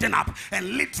started building up,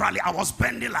 and literally I was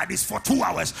bending like this for 2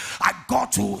 hours. I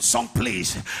got to some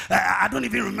place. I don't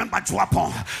even remember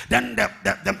Juapon. Then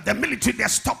the military, they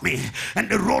stopped me and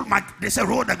they said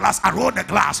roll the glass. I rolled the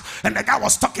glass, and the guy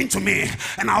was talking to me,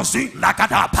 and I was doing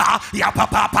lagada pa ya pa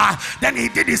pa pa. Then he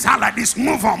did his hand like this.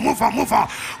 Move on, move on, move on.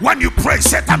 When you pray,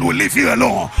 Satan will leave you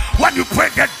alone. When you pray,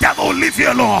 the devil will leave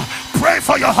you alone. Pray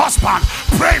for your husband,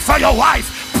 pray for your wife,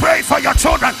 pray for your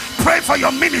children, pray for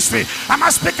your ministry. Am I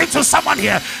speaking to someone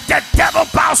here? The devil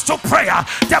bows to prayer.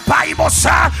 The Bible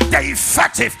says the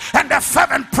effective and the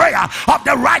fervent prayer of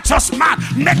the righteous man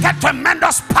make a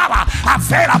tremendous power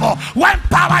available. When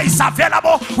power is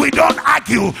available, we don't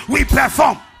argue, we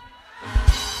perform.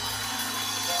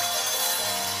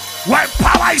 When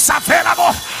power is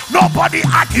available, nobody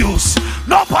argues.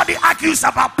 Nobody argues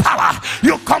about power.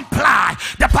 You comply.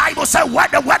 The Bible says where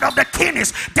the word of the king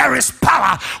is, there is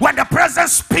power. When the president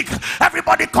speaks,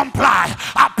 everybody comply.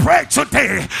 I pray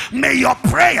today, may your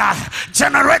prayer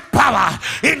generate power.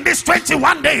 In these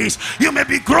 21 days, you may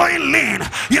be growing lean,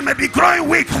 you may be growing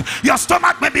weak, your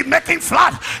stomach may be making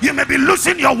flat, you may be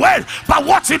losing your weight, but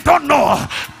what you don't know,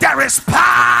 there is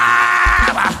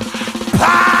power.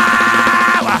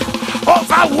 Power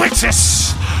over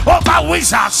witches, over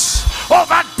wizards,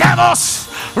 over devils.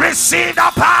 Receive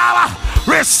the power,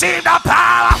 receive the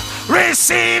power,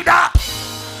 receive the.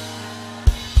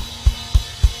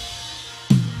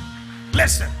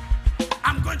 Listen,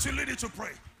 I'm going to lead you to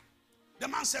pray. The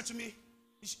man said to me,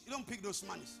 you don't pick those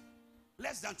monies.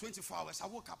 Less than 24 hours, I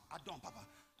woke up at dawn, Papa.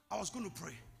 I was going to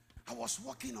pray. I was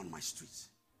walking on my streets.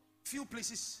 Few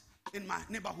places in my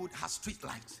neighborhood have street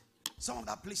lights. Some of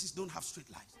that places don't have street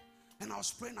lights. And I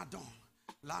was praying at dawn.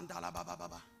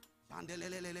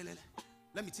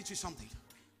 Let me teach you something.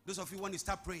 Those of you, when you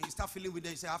start praying, you start feeling with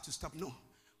them, you say, I have to stop. No.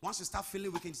 Once you start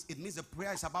feeling weak, it means the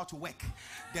prayer is about to work.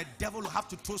 The devil will have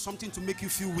to throw something to make you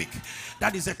feel weak.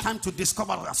 That is the time to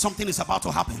discover that something is about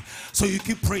to happen. So you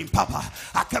keep praying, Papa.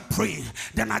 I kept praying.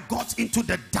 Then I got into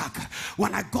the dark.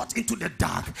 When I got into the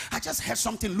dark, I just heard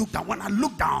something look down. When I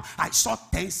looked down, I saw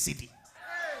 10 cedi.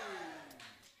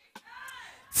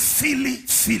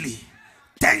 Philly.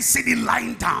 10 cedi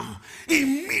lying down.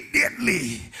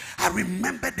 Immediately, I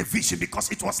remembered the vision because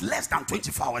it was less than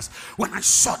 24 hours. When I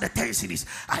saw the 10 cedis,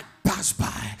 I passed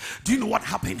by. Do you know what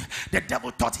happened? The devil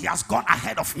thought he has gone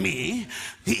ahead of me.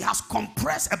 He has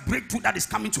compressed a breakthrough that is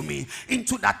coming to me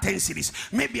into that 10 cedis.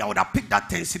 Maybe I would have picked that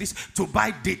 10 cedis to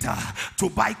buy data, to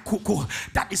buy cocoa.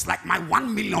 That is like my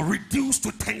 1 million reduced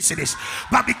to 10 cedis.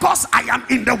 But because I am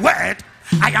in the word,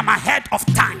 I am ahead of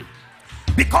time.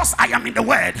 Because I am in the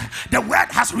word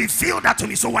has revealed that to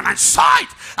me. So when I saw it,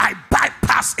 I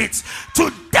bypassed it.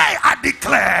 Today I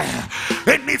declare,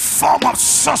 any form of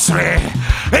sorcery,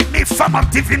 any form of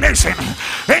divination,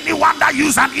 anyone that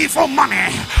use an evil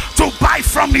money to buy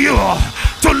from you,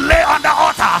 to lay on the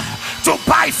altar, to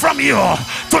buy from you,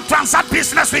 to transact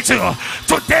business with you,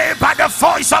 today by the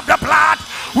voice of the blood,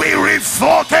 we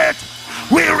revoke it.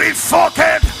 We revoke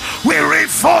it. We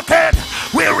revoke it.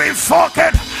 We revoke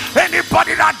it.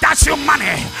 Anybody that does you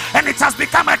money and it has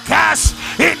become a curse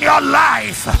in your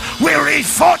life, we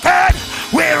revoke it.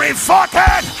 We revoke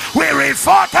it. We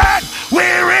revoke it.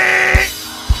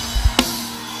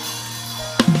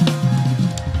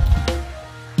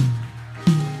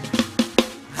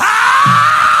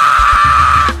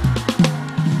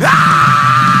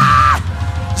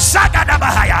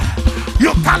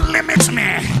 You can't limit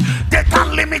me. They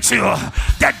can't limit you.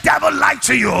 The devil lied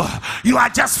to you. You are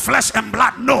just flesh and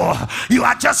blood. No. You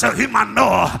are just a human.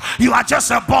 No. You are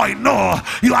just a boy. No.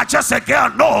 You are just a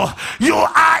girl. No. You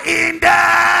are in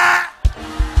there.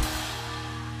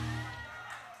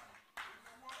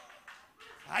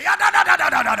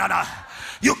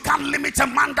 You can't limit a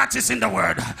man that is in the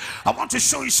word. I want to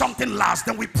show you something last,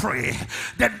 then we pray.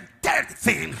 The third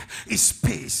thing is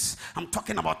space. I'm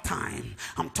talking about time,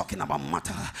 I'm talking about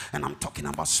matter, and I'm talking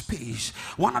about space.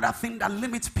 One other thing that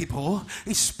limits people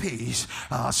is space.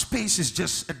 Space is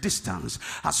just a distance.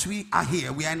 As we are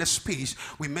here, we are in a space.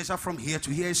 We measure from here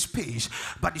to here is space.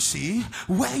 But you see,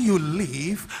 where you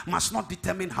live must not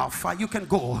determine how far you can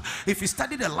go. If you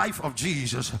study the life of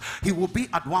Jesus, he will be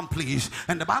at one place,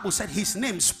 and the Bible said his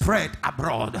name spread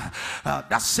abroad.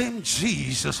 That same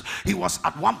Jesus, he was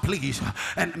at one place,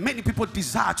 and many people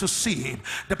desire to see him.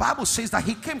 The Bible says that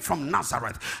he came from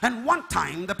Nazareth, and one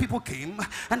time the people came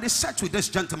and they said to this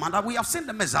gentleman that we have seen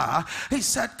the Messiah. He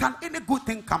said, can any good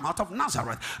thing come out of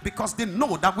Nazareth? Because they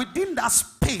know that within that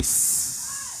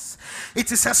space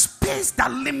it is a space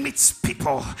that limits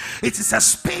people. It is a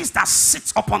space that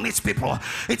sits upon its people.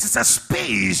 It is a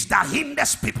space that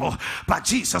hinders people. But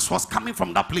Jesus was coming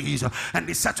from that place, and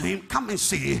they said to him, come and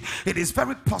see. It is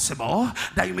very possible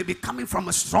that you may be coming from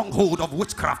a stronghold of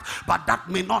witchcraft, but that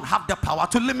may not have the power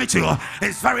to limit you.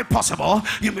 It's very possible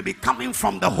you may be coming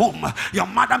from the home. Your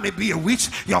mother may be a witch,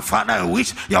 your father a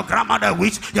witch, your grandmother a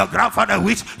witch, your grandfather a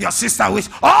witch, your sister a witch,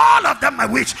 all of them a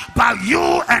witch, but you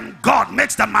and God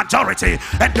makes the majority,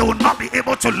 and they will not be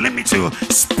able to limit you.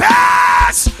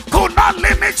 Space could not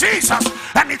limit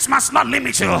Jesus, and it must not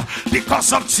limit you.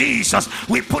 Because of Jesus,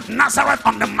 we put Nazareth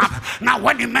on the map. Now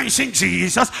when you mention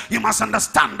Jesus, you must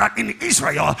understand that in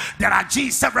Israel there are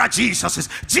several Jesuses.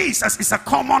 Jesus is a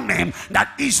common name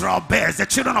that Israel bears, the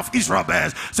children of Israel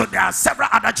bears. So there are several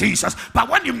other Jesus, but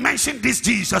when you mention this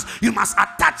Jesus, you must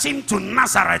attach him to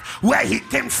Nazareth, where he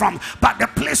came from. But the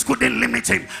place couldn't limit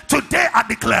him. Today I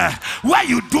declare, where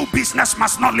you do business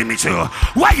must not limit you.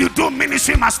 Where you do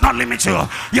ministry must not limit you.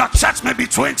 Your church may be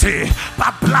 20,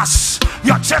 but blast.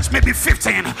 Your church may be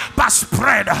 15, but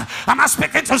spread. Am I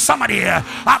speaking to somebody here?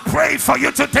 I pray for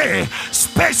you today.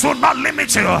 Space will not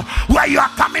limit you. Where you are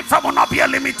coming from will not be a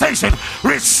limitation.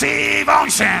 Receive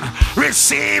unction,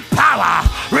 receive power,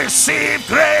 receive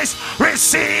grace,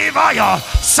 receive oil.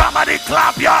 Somebody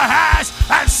clap your hands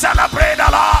and celebrate the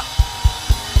Lord.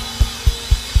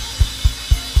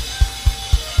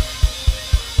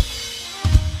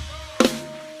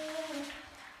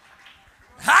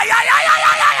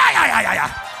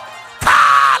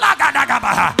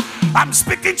 I'm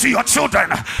speaking to your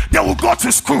children. They will go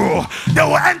to school. They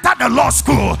will enter the law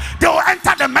school. They will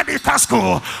enter the medical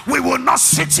school. We will not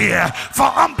sit here for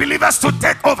unbelievers to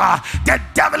take over. The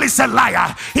devil is a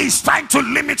liar. He's trying to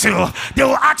limit you. They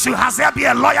will ask you, has there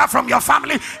been a lawyer from your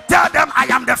family? Tell them, I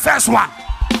am the first one.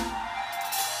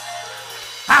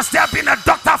 Has there been a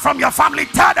doctor from your family?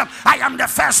 Tell them, I am the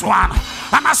first one.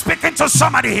 Am I speaking to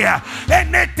somebody here?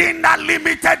 Anything that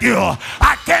limited you,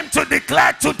 I came to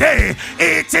declare today,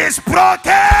 it is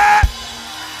broken.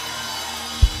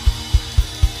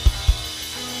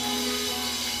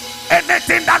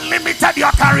 Anything that limited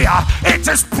your career, it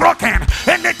is broken.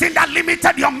 Anything that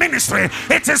limited your ministry,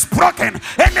 it is broken.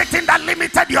 Anything that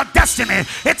limited your destiny,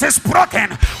 it is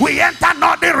broken. We enter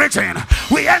Northern region,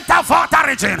 we enter Volta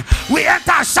region, we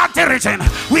enter Ashanti region,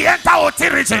 we enter Oti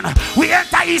region, we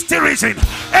enter Eastern region.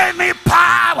 Any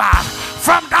power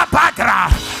from that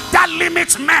background that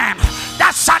limits men,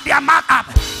 that shut their mouth up,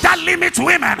 that limits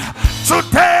women,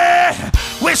 today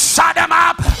we shut them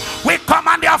up. We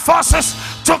command their forces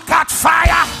to catch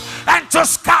fire and to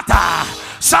scatter.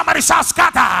 Somebody shall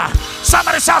scatter.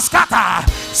 Somebody shall scatter.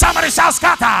 Somebody shall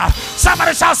scatter.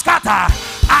 Somebody shall scatter.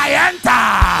 I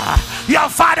enter your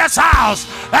father's house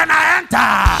and I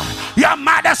enter your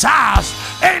mother's house.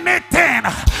 Anything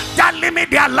that limit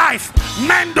their life,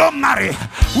 men don't marry,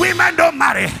 women don't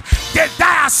marry. They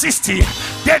die at 60,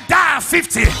 they die at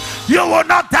 50. You will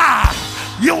not die.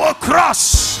 You will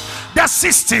cross the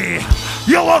 60.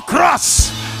 You will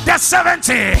cross the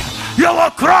 70. You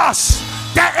will cross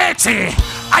the 80.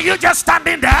 Are you just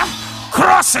standing there?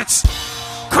 Cross it.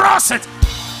 Cross it.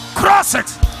 Cross it.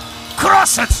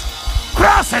 Cross it.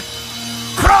 Cross it.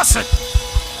 Cross it.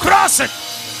 Cross it.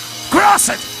 Cross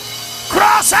it.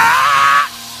 Cross it.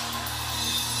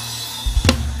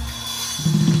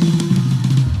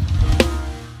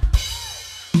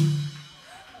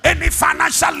 Any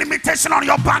financial limitation on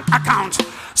your bank account.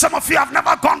 Some of you have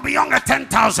never gone beyond a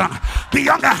 10,000,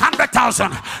 beyond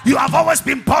 100,000. You have always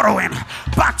been borrowing.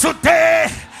 But today,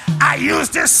 I use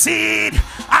this seed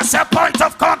as a point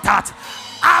of contact.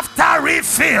 After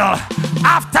refill,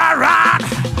 after run,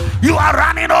 you are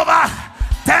running over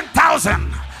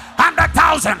 10,000,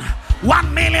 100,000,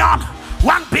 1 million,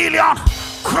 1 billion.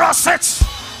 Cross it,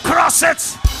 cross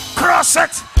it, cross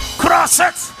it, cross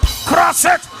it, cross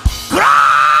it,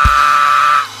 cross.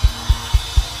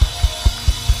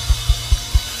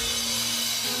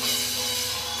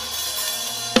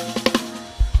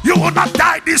 You will not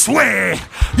die this way.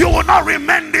 You will not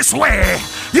remain this way.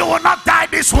 You will not die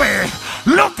this way.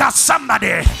 Look at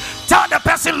somebody. Tell the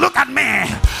person, look at me.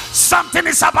 Something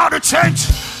is about to change.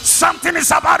 Something is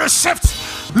about to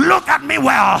shift. Look at me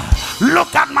well.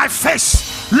 Look at my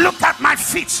face. Look at my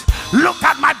feet. Look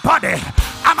at my body.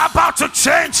 I'm about to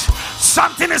change.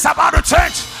 Something is about to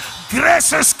change.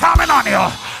 Grace is coming on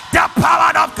you. The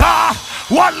power of God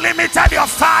won't limit your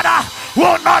father,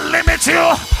 will not limit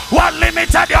you. What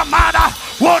limited your mother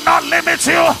will not limit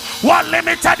you. What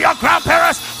limited your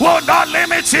grandparents will not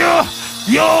limit you.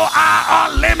 You are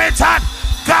unlimited.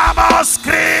 Come on,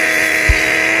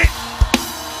 scream.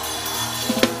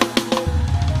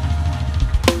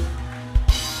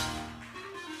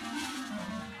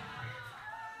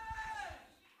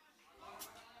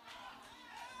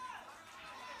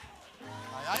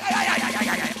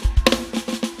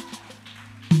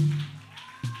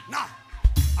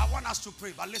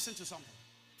 pray, but listen to something.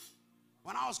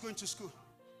 When I was going to school,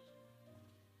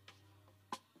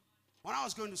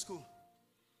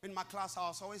 in my class, I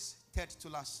was always third to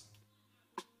last.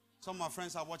 Some of my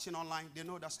friends are watching online, they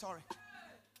know that story.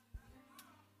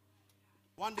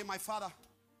 One day, my father,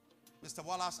 Mr.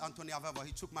 Wallace Anthony Avevo,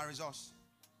 he took my results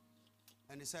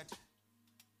and he said,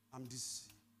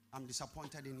 I'm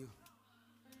disappointed in you.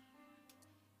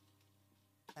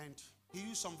 And he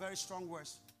used some very strong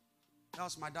words. That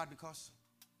was my dad because,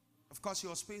 of course, he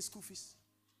was paying school fees.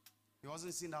 He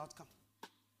wasn't seeing the outcome.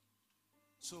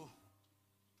 So,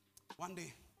 one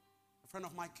day, a friend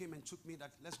of mine came and took me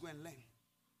that, let's go and learn.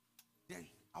 Then,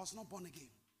 I was not born again.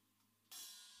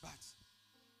 But,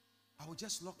 I would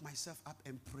just lock myself up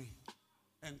and pray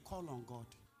and call on God.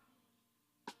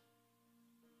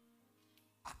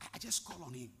 I just call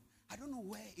on him. I don't know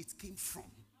where it came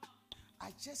from.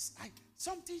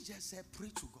 Something just said, pray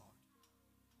to God.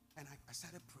 And I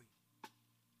started praying.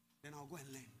 Then I'll go and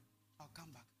learn. I'll come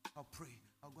back. I'll pray.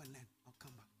 I'll go and learn. I'll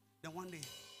come back. Then one day,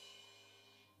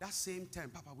 that same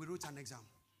time, Papa, we wrote an exam.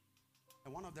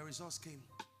 And one of the results came.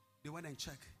 They went and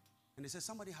checked. And they said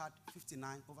somebody had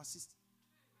 59 over 60.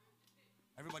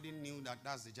 Everybody knew that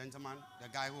that's the gentleman, the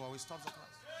guy who always tops the class.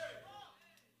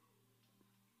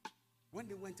 When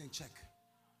they went and checked,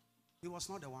 he was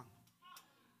not the one.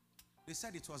 They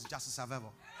said it was Justice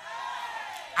Avevo.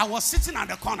 I was sitting at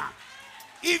the corner.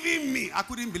 Even me, I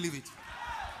couldn't believe it.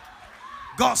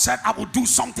 God said, I will do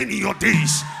something in your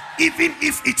days. Even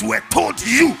if it were told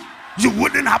you, you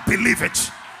wouldn't have believed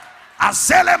it. I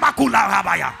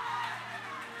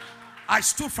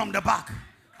stood from the back.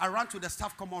 I ran to the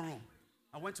staff common room.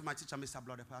 I went to my teacher, Mr.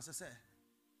 Bloodeper. I said,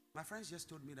 my friends just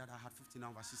told me that I had 59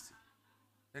 over 60.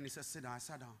 Then he said, sit down. I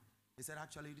sat down. He said,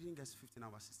 actually, you didn't get 59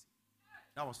 over 60.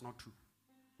 That was not true.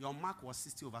 Your mark was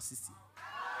 60 over 60.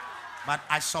 But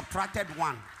I subtracted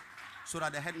 1 so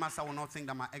that the headmaster will not think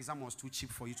that my exam was too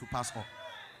cheap for you to pass all.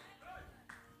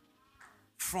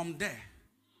 From there,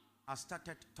 I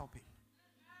started topping.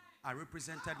 I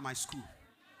represented my school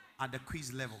at the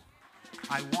quiz level.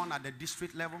 I won at the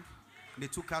district level. They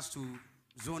took us to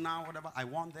zonal, whatever. I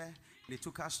won there. They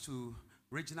took us to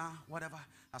regional, whatever.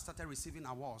 I started receiving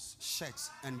awards, shirts,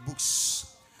 and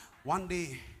books. One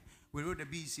day, we wrote the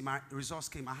BEC. My results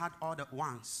came. I had all the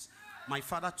ones. My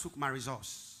father took my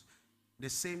results. The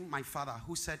same my father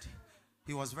who said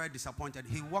he was very disappointed.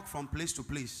 He walked from place to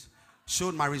place,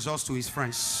 showed my results to his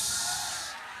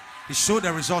friends. He showed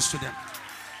the results to them.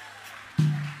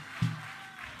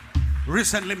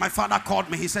 Recently, my father called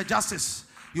me. He said, Justice,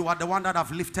 you are the one that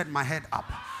have lifted my head up.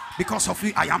 Because of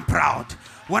you, I am proud.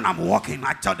 When I'm walking,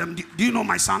 I tell them, do you know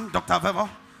my son, Dr. Avevo?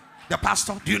 The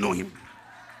pastor, do you know him?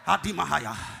 Hadi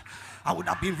Mahaya. I would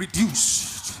have been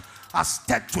reduced as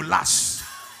third to last.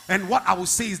 And what I will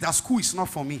say is that school is not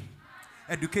for me.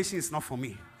 Education is not for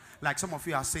me. Like some of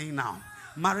you are saying now,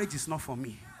 marriage is not for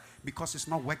me because it's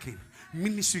not working.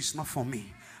 Ministry is not for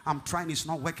me. I'm trying, it's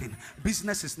not working.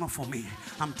 Business is not for me.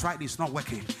 I'm trying, it's not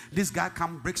working. This guy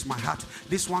comes, breaks my heart.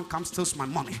 This one comes, steals my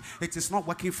money. It is not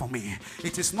working for me.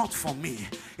 It is not for me.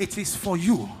 It is for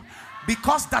you.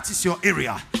 Because that is your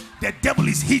area. The devil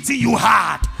is hitting you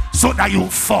hard so that you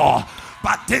fall.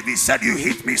 But David said, you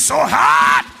hit me so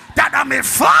hard that I may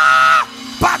fall,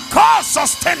 but God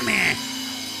sustain me.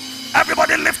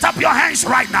 Everybody lift up your hands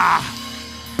right now.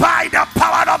 By the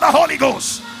power of the Holy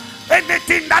Ghost.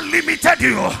 Anything that limited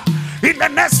you, in the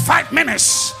next 5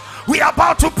 minutes, we are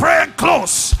about to pray and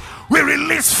close. We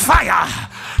release fire.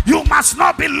 You must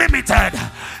not be limited.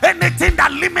 Anything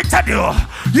that limited you,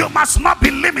 you must not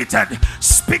be limited.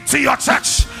 Speak to your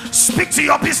church. Speak to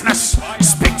your business.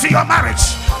 Speak to your marriage.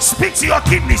 Speak to your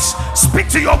kidneys. Speak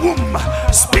to your womb.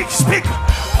 Speak.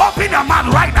 Open your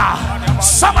mouth right now.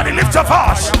 Somebody lift your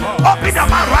voice. Open your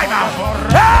mouth right now.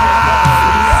 Hey!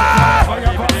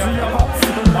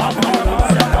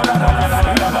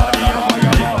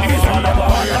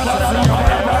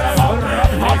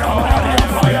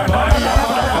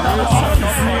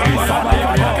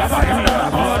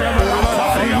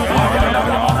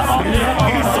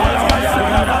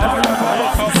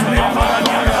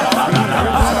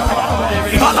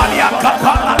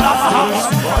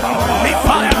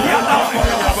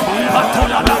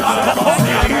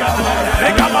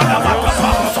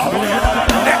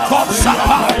 Shut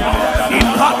up.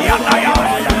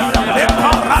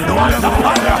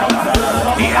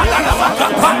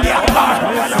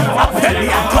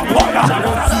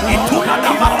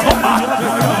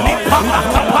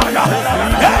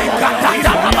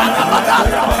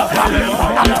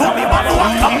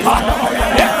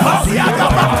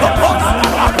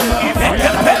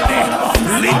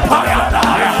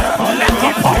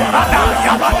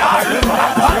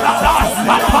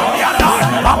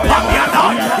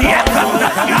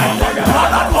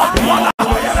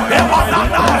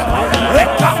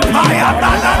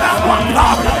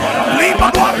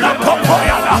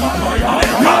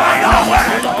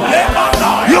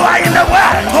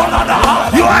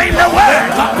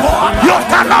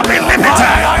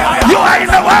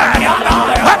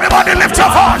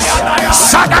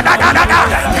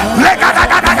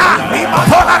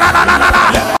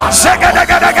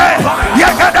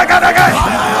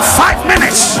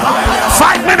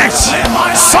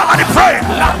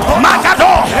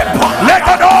 Magado,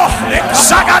 Legodo,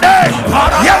 Sagade,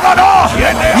 Yagodo,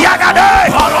 Yagade,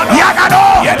 Yagado,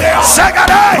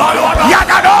 Sagade,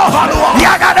 Yagado,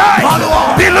 Yagade,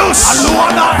 be loose,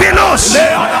 be loose.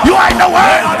 You are in the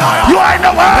way, you are in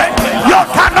the way. You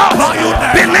cannot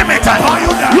be limited.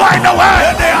 You are in the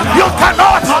way, you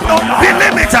cannot be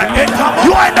limited.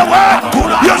 You are in the way,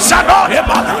 you shall not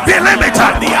be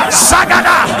limited.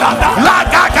 Sagada,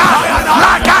 Lagaga,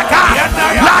 Lagaga,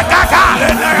 Lagaga,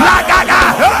 Lagaga,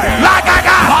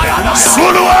 Lagaga,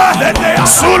 Sulua,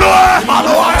 Sulua,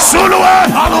 Sulua,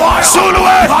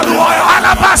 Sulua,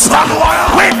 Alabasta.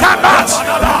 We cannot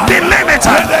be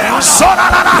limited.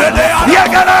 Solana,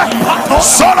 Yagana,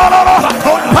 Sololo,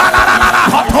 Panana,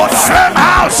 Frame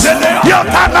House. You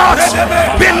cannot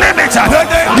be limited.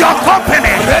 Your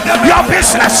company, your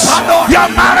business, your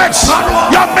marriage,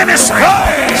 your ministry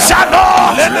shall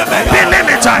not be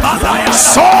limited.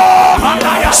 So,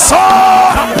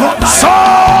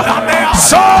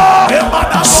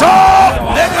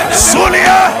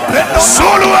 Sulia,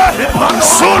 Sulua,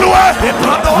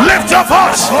 lift your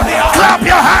voice, clap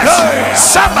your hands.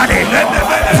 Somebody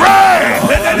pray,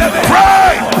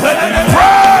 pray, pray,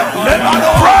 pray,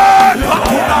 pray.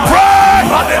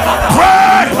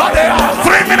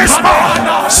 3 minutes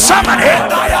more. Somebody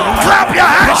clap your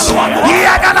hands.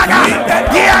 Yagalaga,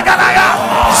 Yagalaga,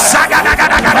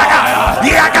 Sagadagadaga,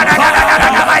 Yagadagadaga,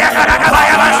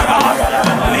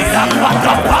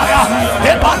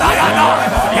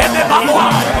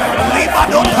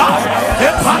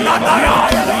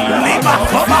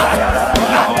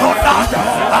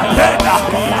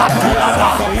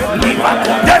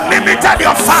 They limited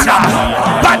your father,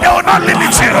 but they will not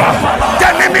limit you.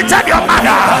 They limited your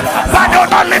mother, but they will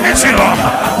not limit you.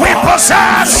 We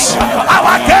possess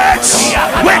our gates.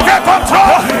 We take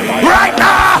control right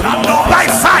now by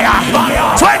fire.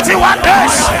 21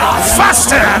 days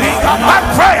fasting and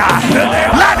prayer.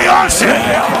 Let the ocean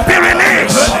be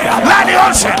released. Let the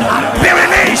ocean be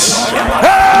released.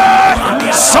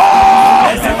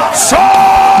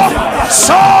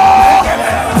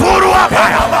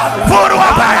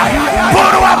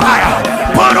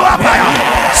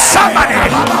 Somebody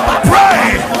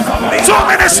pray. 2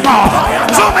 minutes more.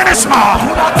 2 minutes more.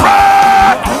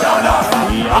 Pray.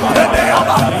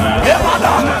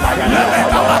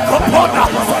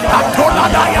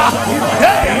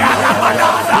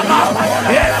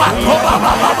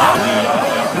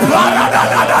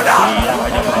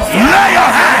 Lay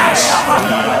your hands.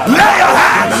 Lay your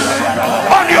hands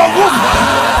on your womb.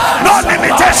 No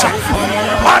limitation.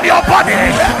 On your body.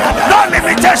 No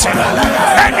limitation.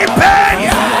 Any pain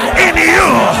in you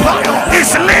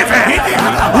is living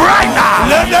right now.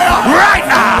 Right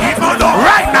now.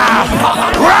 Right now.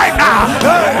 Right now.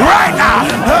 Right now.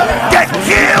 They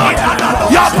killed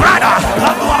your brother.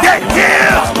 They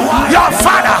killed your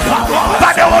father.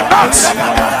 But they will not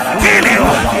kill you.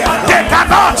 They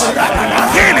cannot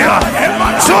kill you.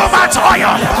 Too much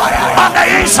oil on the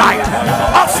inside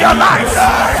of your life.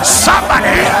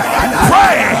 Somebody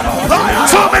pray.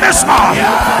 2 minutes more.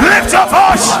 Lift your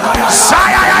voice.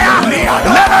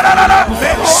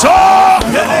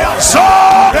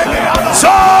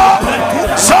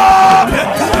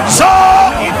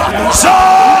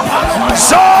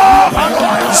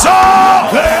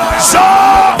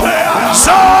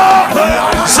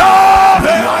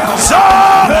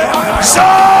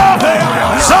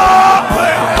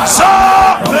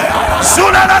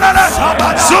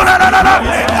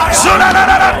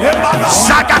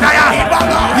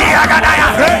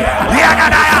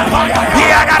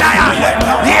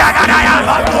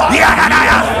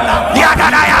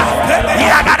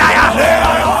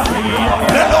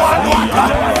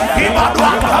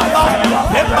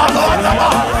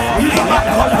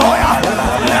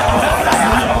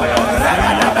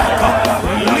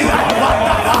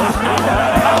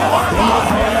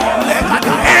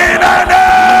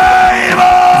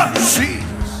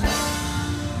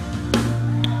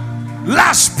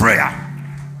 Last prayer.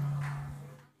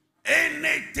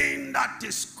 Anything that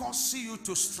is causing you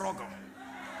to struggle,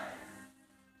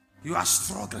 you are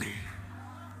struggling.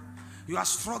 You are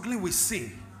struggling with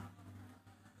sin.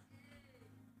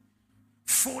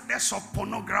 Folders of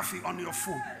pornography on your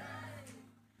phone.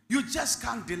 You just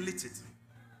can't delete it.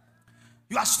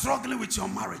 You are struggling with your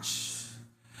marriage.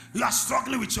 You are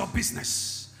struggling with your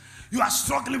business. You are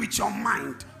struggling with your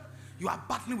mind. You are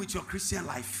battling with your Christian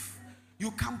life.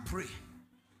 You can't pray.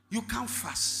 You can't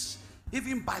fast.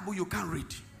 Even Bible you can't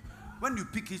read. When you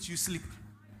pick it, you sleep.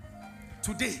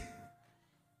 Today,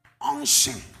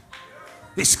 unction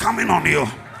is coming on you.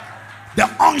 The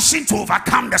unction to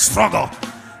overcome the struggle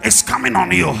is coming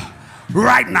on you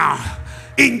right now.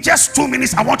 In just 2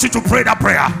 minutes, I want you to pray that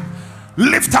prayer.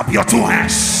 Lift up your 2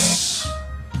 hands.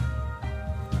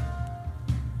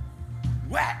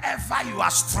 Wherever you are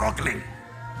struggling,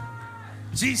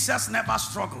 Jesus never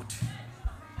struggled.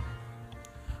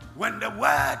 When the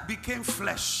word became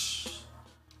flesh,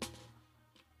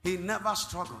 he never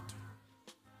struggled.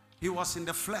 He was in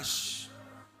the flesh,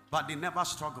 but he never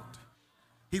struggled.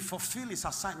 He fulfilled his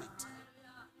assignment.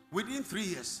 Within 3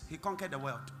 years, he conquered the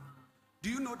world. Do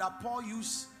you know that Paul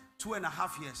used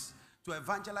 2.5 years to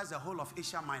evangelize the whole of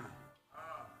Asia Minor?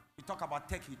 You talk about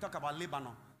Turkey, you talk about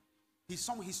Lebanon.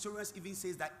 Some historians even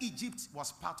say that Egypt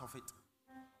was part of it.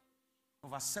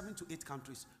 Over 7 to 8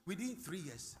 countries. Within 3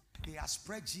 years, he has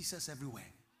spread Jesus everywhere.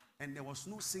 And there was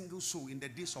no single soul in the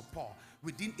days of Paul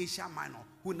within Asia Minor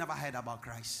who never heard about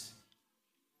Christ.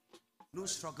 No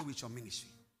struggle with your ministry.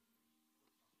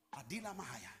 Adila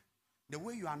Mahaya. The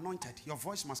way you are anointed, your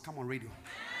voice must come on radio.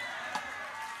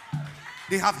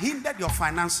 They have hindered your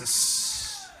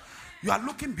finances. You are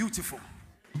looking beautiful,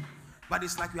 but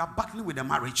it's like you are battling with a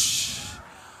marriage.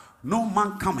 No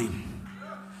man coming.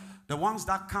 The ones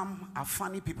that come are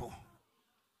funny people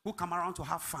who come around to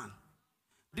have fun.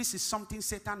 This is something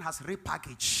Satan has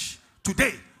repackaged.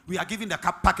 Today, we are giving the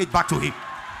package back to him.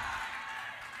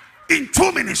 In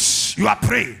 2 minutes, you are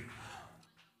praying.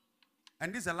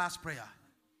 And this is the last prayer.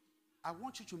 I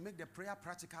want you to make the prayer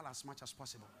practical as much as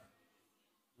possible.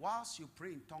 Whilst you pray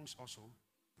in tongues also,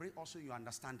 pray also your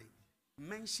understanding.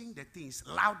 Mention the things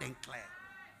loud and clear.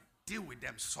 Deal with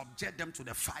them. Subject them to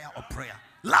the fire of prayer.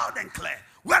 Loud and clear.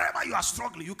 Wherever you are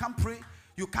struggling, you can't pray.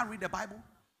 You can't read the Bible.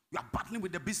 You are battling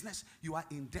with the business. You are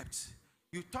in debt.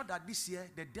 You thought that this year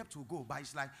the debt will go, but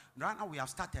it's like right now we have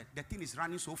started. The thing is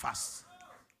running so fast.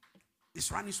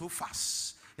 It's running so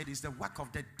fast. It is the work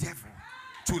of the devil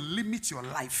to limit your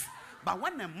life. But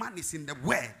when a man is in the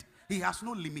word, he has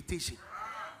no limitation.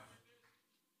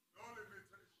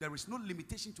 There is no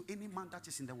limitation to any man that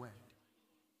is in the word.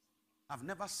 I've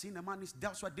never seen a man.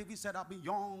 That's why David said, I've been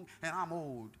young and I'm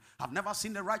old. I've never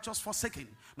seen the righteous forsaken,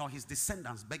 nor his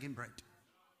descendants begging bread.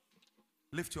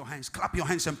 Lift your hands, clap your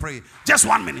hands and pray. Just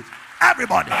 1 minute.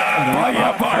 Everybody.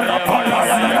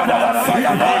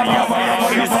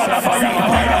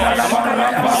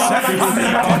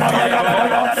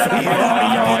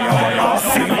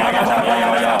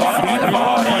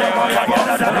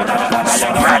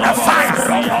 Spread the fire.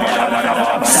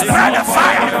 Spread the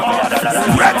fire.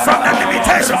 Break from the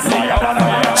limitation.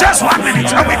 Just 1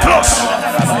 minute and we close.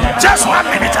 Just 1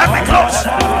 minute and we close.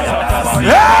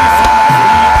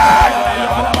 Yeah!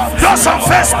 Those on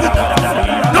Facebook,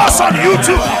 those on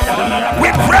YouTube, we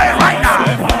pray right now.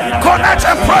 Connect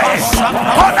and pray.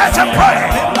 Connect and pray.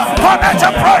 Connect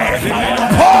and pray.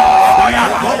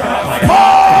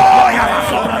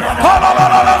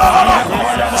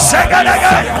 Say it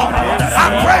again.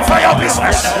 I pray for your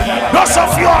business. Those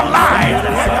of you online,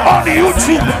 on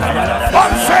YouTube,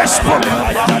 on Facebook,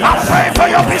 I pray for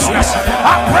your business.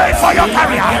 I pray for your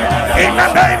career. In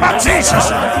the name of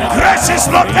Jesus, grace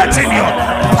is locating you.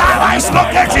 Power is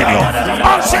locating you.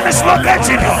 Unction is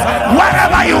locating you.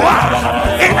 Wherever you are,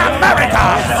 in America,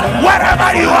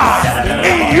 wherever you are,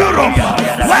 in Europe,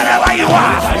 wherever you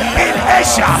are, in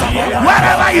Asia,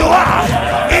 wherever you are,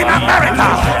 in America,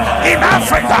 in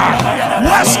Africa,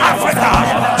 West Africa,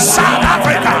 South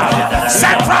Africa,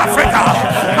 Central Africa,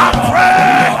 I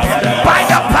pray by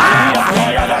the power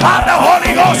of the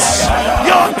Holy Ghost,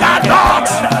 you cannot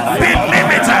be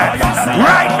limited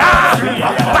right now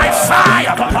by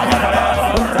fire.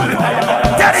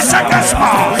 30 seconds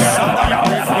more.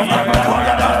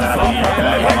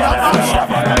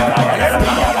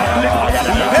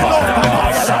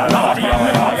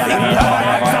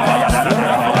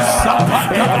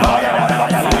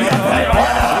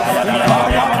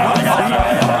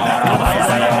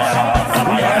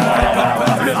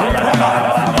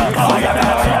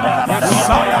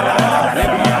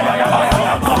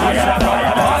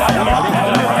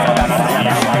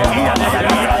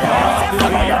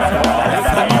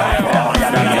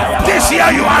 This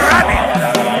year you are running.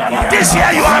 This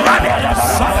year you are running.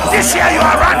 This year you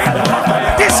are running.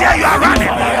 This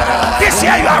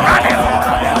year you are running.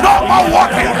 No more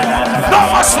walking. No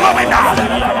more slowing down.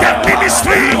 The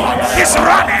ministry is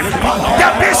running. The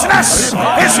business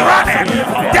is running.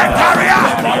 The career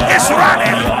is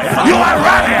running. You are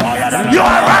running. You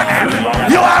are running.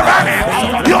 You are running.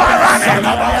 You are running.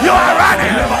 You are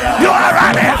running. You are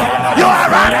running. You are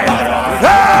running.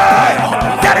 Hey!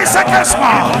 30 seconds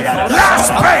more.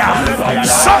 Last prayer.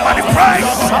 Somebody pray.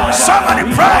 Somebody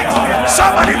pray.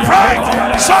 Somebody pray.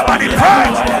 Somebody pray.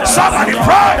 Somebody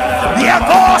pray. Here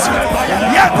goes.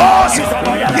 Here goes.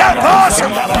 Here goes.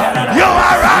 You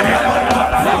are running.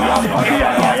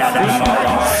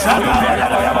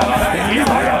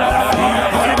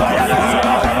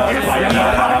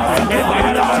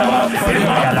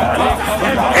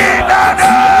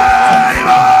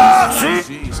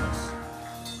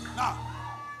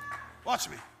 Watch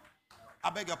me. I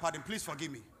beg your pardon. Please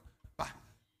forgive me. But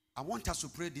I want us to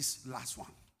pray this last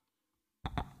one.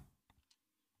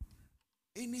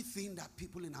 Anything that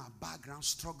people in our background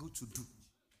struggle to do,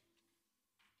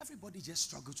 everybody just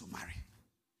struggle to marry.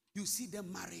 You see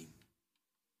them marrying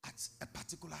at a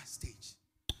particular stage.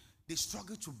 They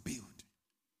struggle to build.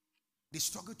 They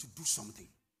struggle to do something.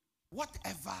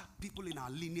 Whatever people in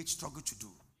our lineage struggle to do,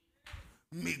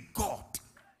 may God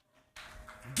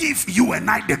give you and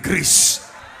I the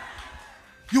grace.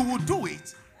 You will do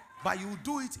it, but you will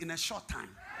do it in a short time.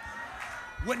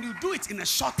 When you do it in a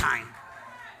short time,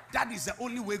 that is the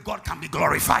only way God can be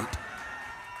glorified.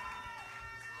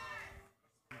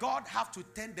 God have to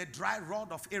turn the dry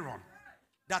rod of Aaron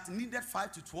that needed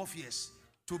 5 to 12 years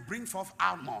to bring forth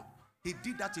almond. He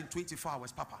did that in 24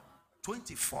 hours, Papa.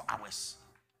 24 hours.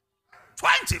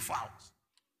 24 hours.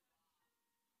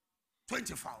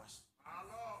 24 hours.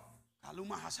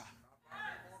 Kaluma Hasa.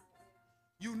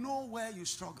 You know where you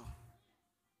struggle.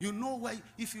 You know where,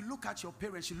 if you look at your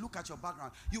parents, you look at your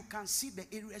background, you can see the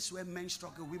areas where men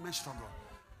struggle, women struggle.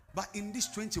 But in these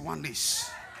 21 days,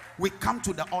 we come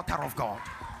to the altar of God.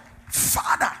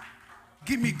 Father,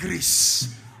 give me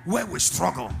grace where we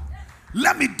struggle.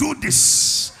 Let me do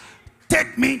this.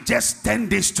 Take me just 10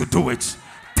 days to do it.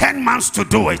 10 months to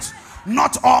do it.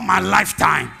 Not all my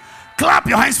lifetime. Clap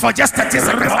your hands for just 30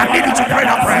 seconds. I need you to pray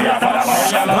that prayer.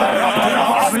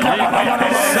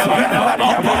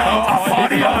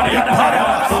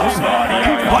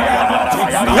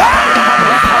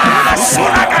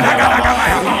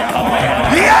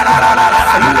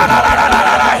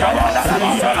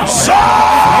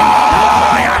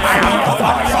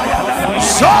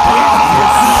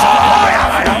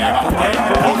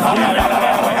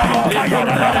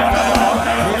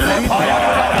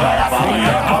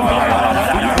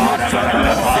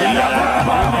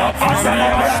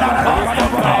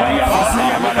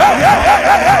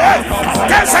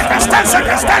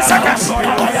 Ten seconds.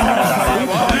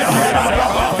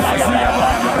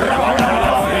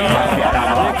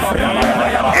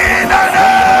 In the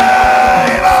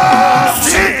name of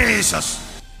Jesus.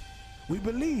 We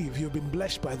believe you've been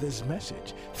blessed by this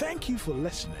message. Thank you for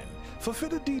listening. For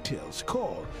further details,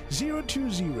 call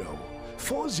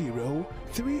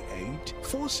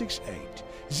 020-4038-468,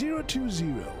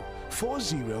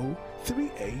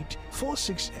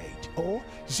 020-4038-468, or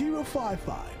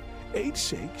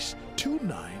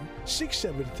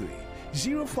 055-8629-673,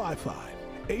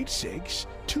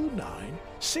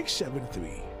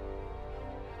 055-8629-673.